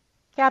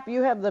 Cap,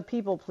 you have the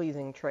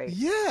people-pleasing trait.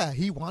 Yeah,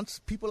 he wants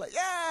people like,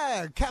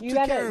 Cap, you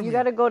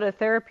gotta go to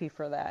therapy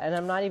for that, and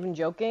I'm not even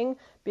joking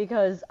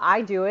because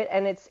I do it,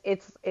 and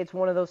it's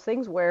one of those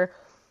things where,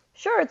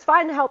 sure, it's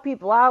fine to help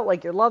people out,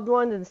 like your loved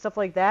ones and stuff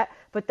like that,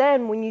 but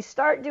then when you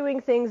start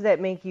doing things that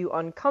make you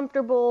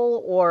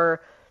uncomfortable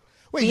or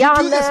Wait, beyond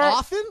you do this that,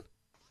 often?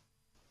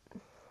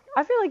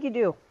 I feel like you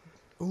do.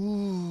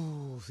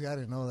 Ooh, see, I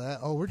didn't know that.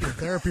 Oh, we're doing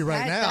therapy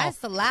right now.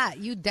 That's a lot.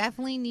 You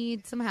definitely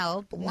need some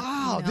help.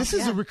 Wow, this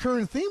is a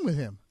recurring theme with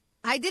him.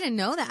 I didn't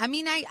know that. I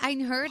mean, I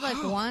heard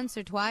like once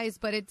or twice,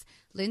 but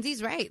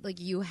Lindsay's right.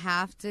 Like, you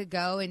have to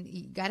go and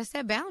you got to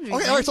set boundaries.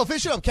 Okay, all right, so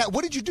finish it up, Kat.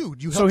 What did you do?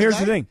 So here's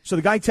the thing. So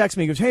the guy texts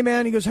me. He goes, hey,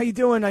 man. He goes, how you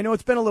doing? I know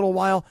it's been a little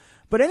while,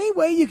 but any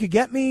way you could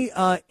get me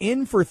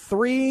in for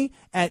 3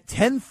 at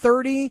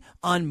 10:30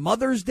 on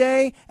Mother's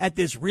Day at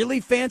this really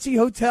fancy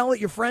hotel that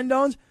your friend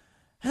owns?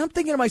 And I'm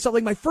thinking to myself,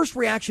 like, my first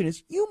reaction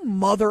is, you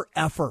mother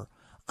effer.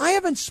 I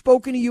haven't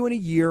spoken to you in a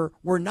year.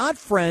 We're not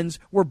friends.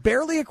 We're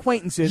barely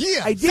acquaintances.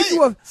 Yeah, I did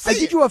you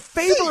a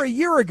favor a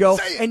year ago,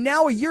 and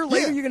now a year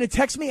later you're going to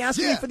text me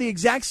asking me for the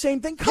exact same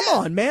thing? Come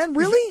on, man.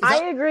 Really?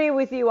 I agree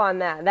with you on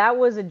that. That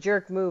was a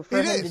jerk move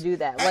for him to do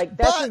that. Like,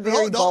 that's a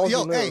very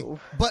ballsy move.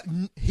 Hey, but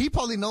he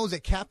probably knows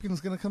that Capkin's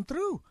going to come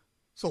through.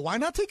 So why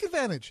not take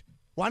advantage?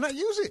 Why not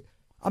use it?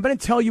 I'm going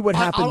to tell you what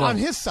happened. On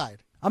his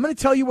side. I'm going to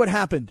tell you what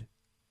happened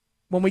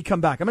when we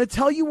come back. I'm going to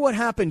tell you what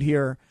happened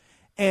here.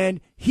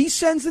 And he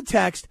sends the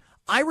text.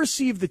 I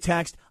receive the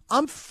text.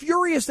 I'm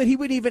furious that he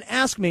would even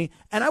ask me.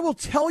 And I will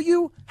tell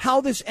you how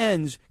this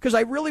ends because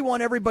I really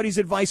want everybody's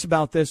advice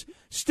about this.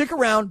 Stick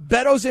around.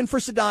 Beto's in for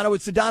Sedano.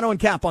 It's Sedano and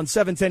Kap on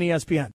 710 ESPN.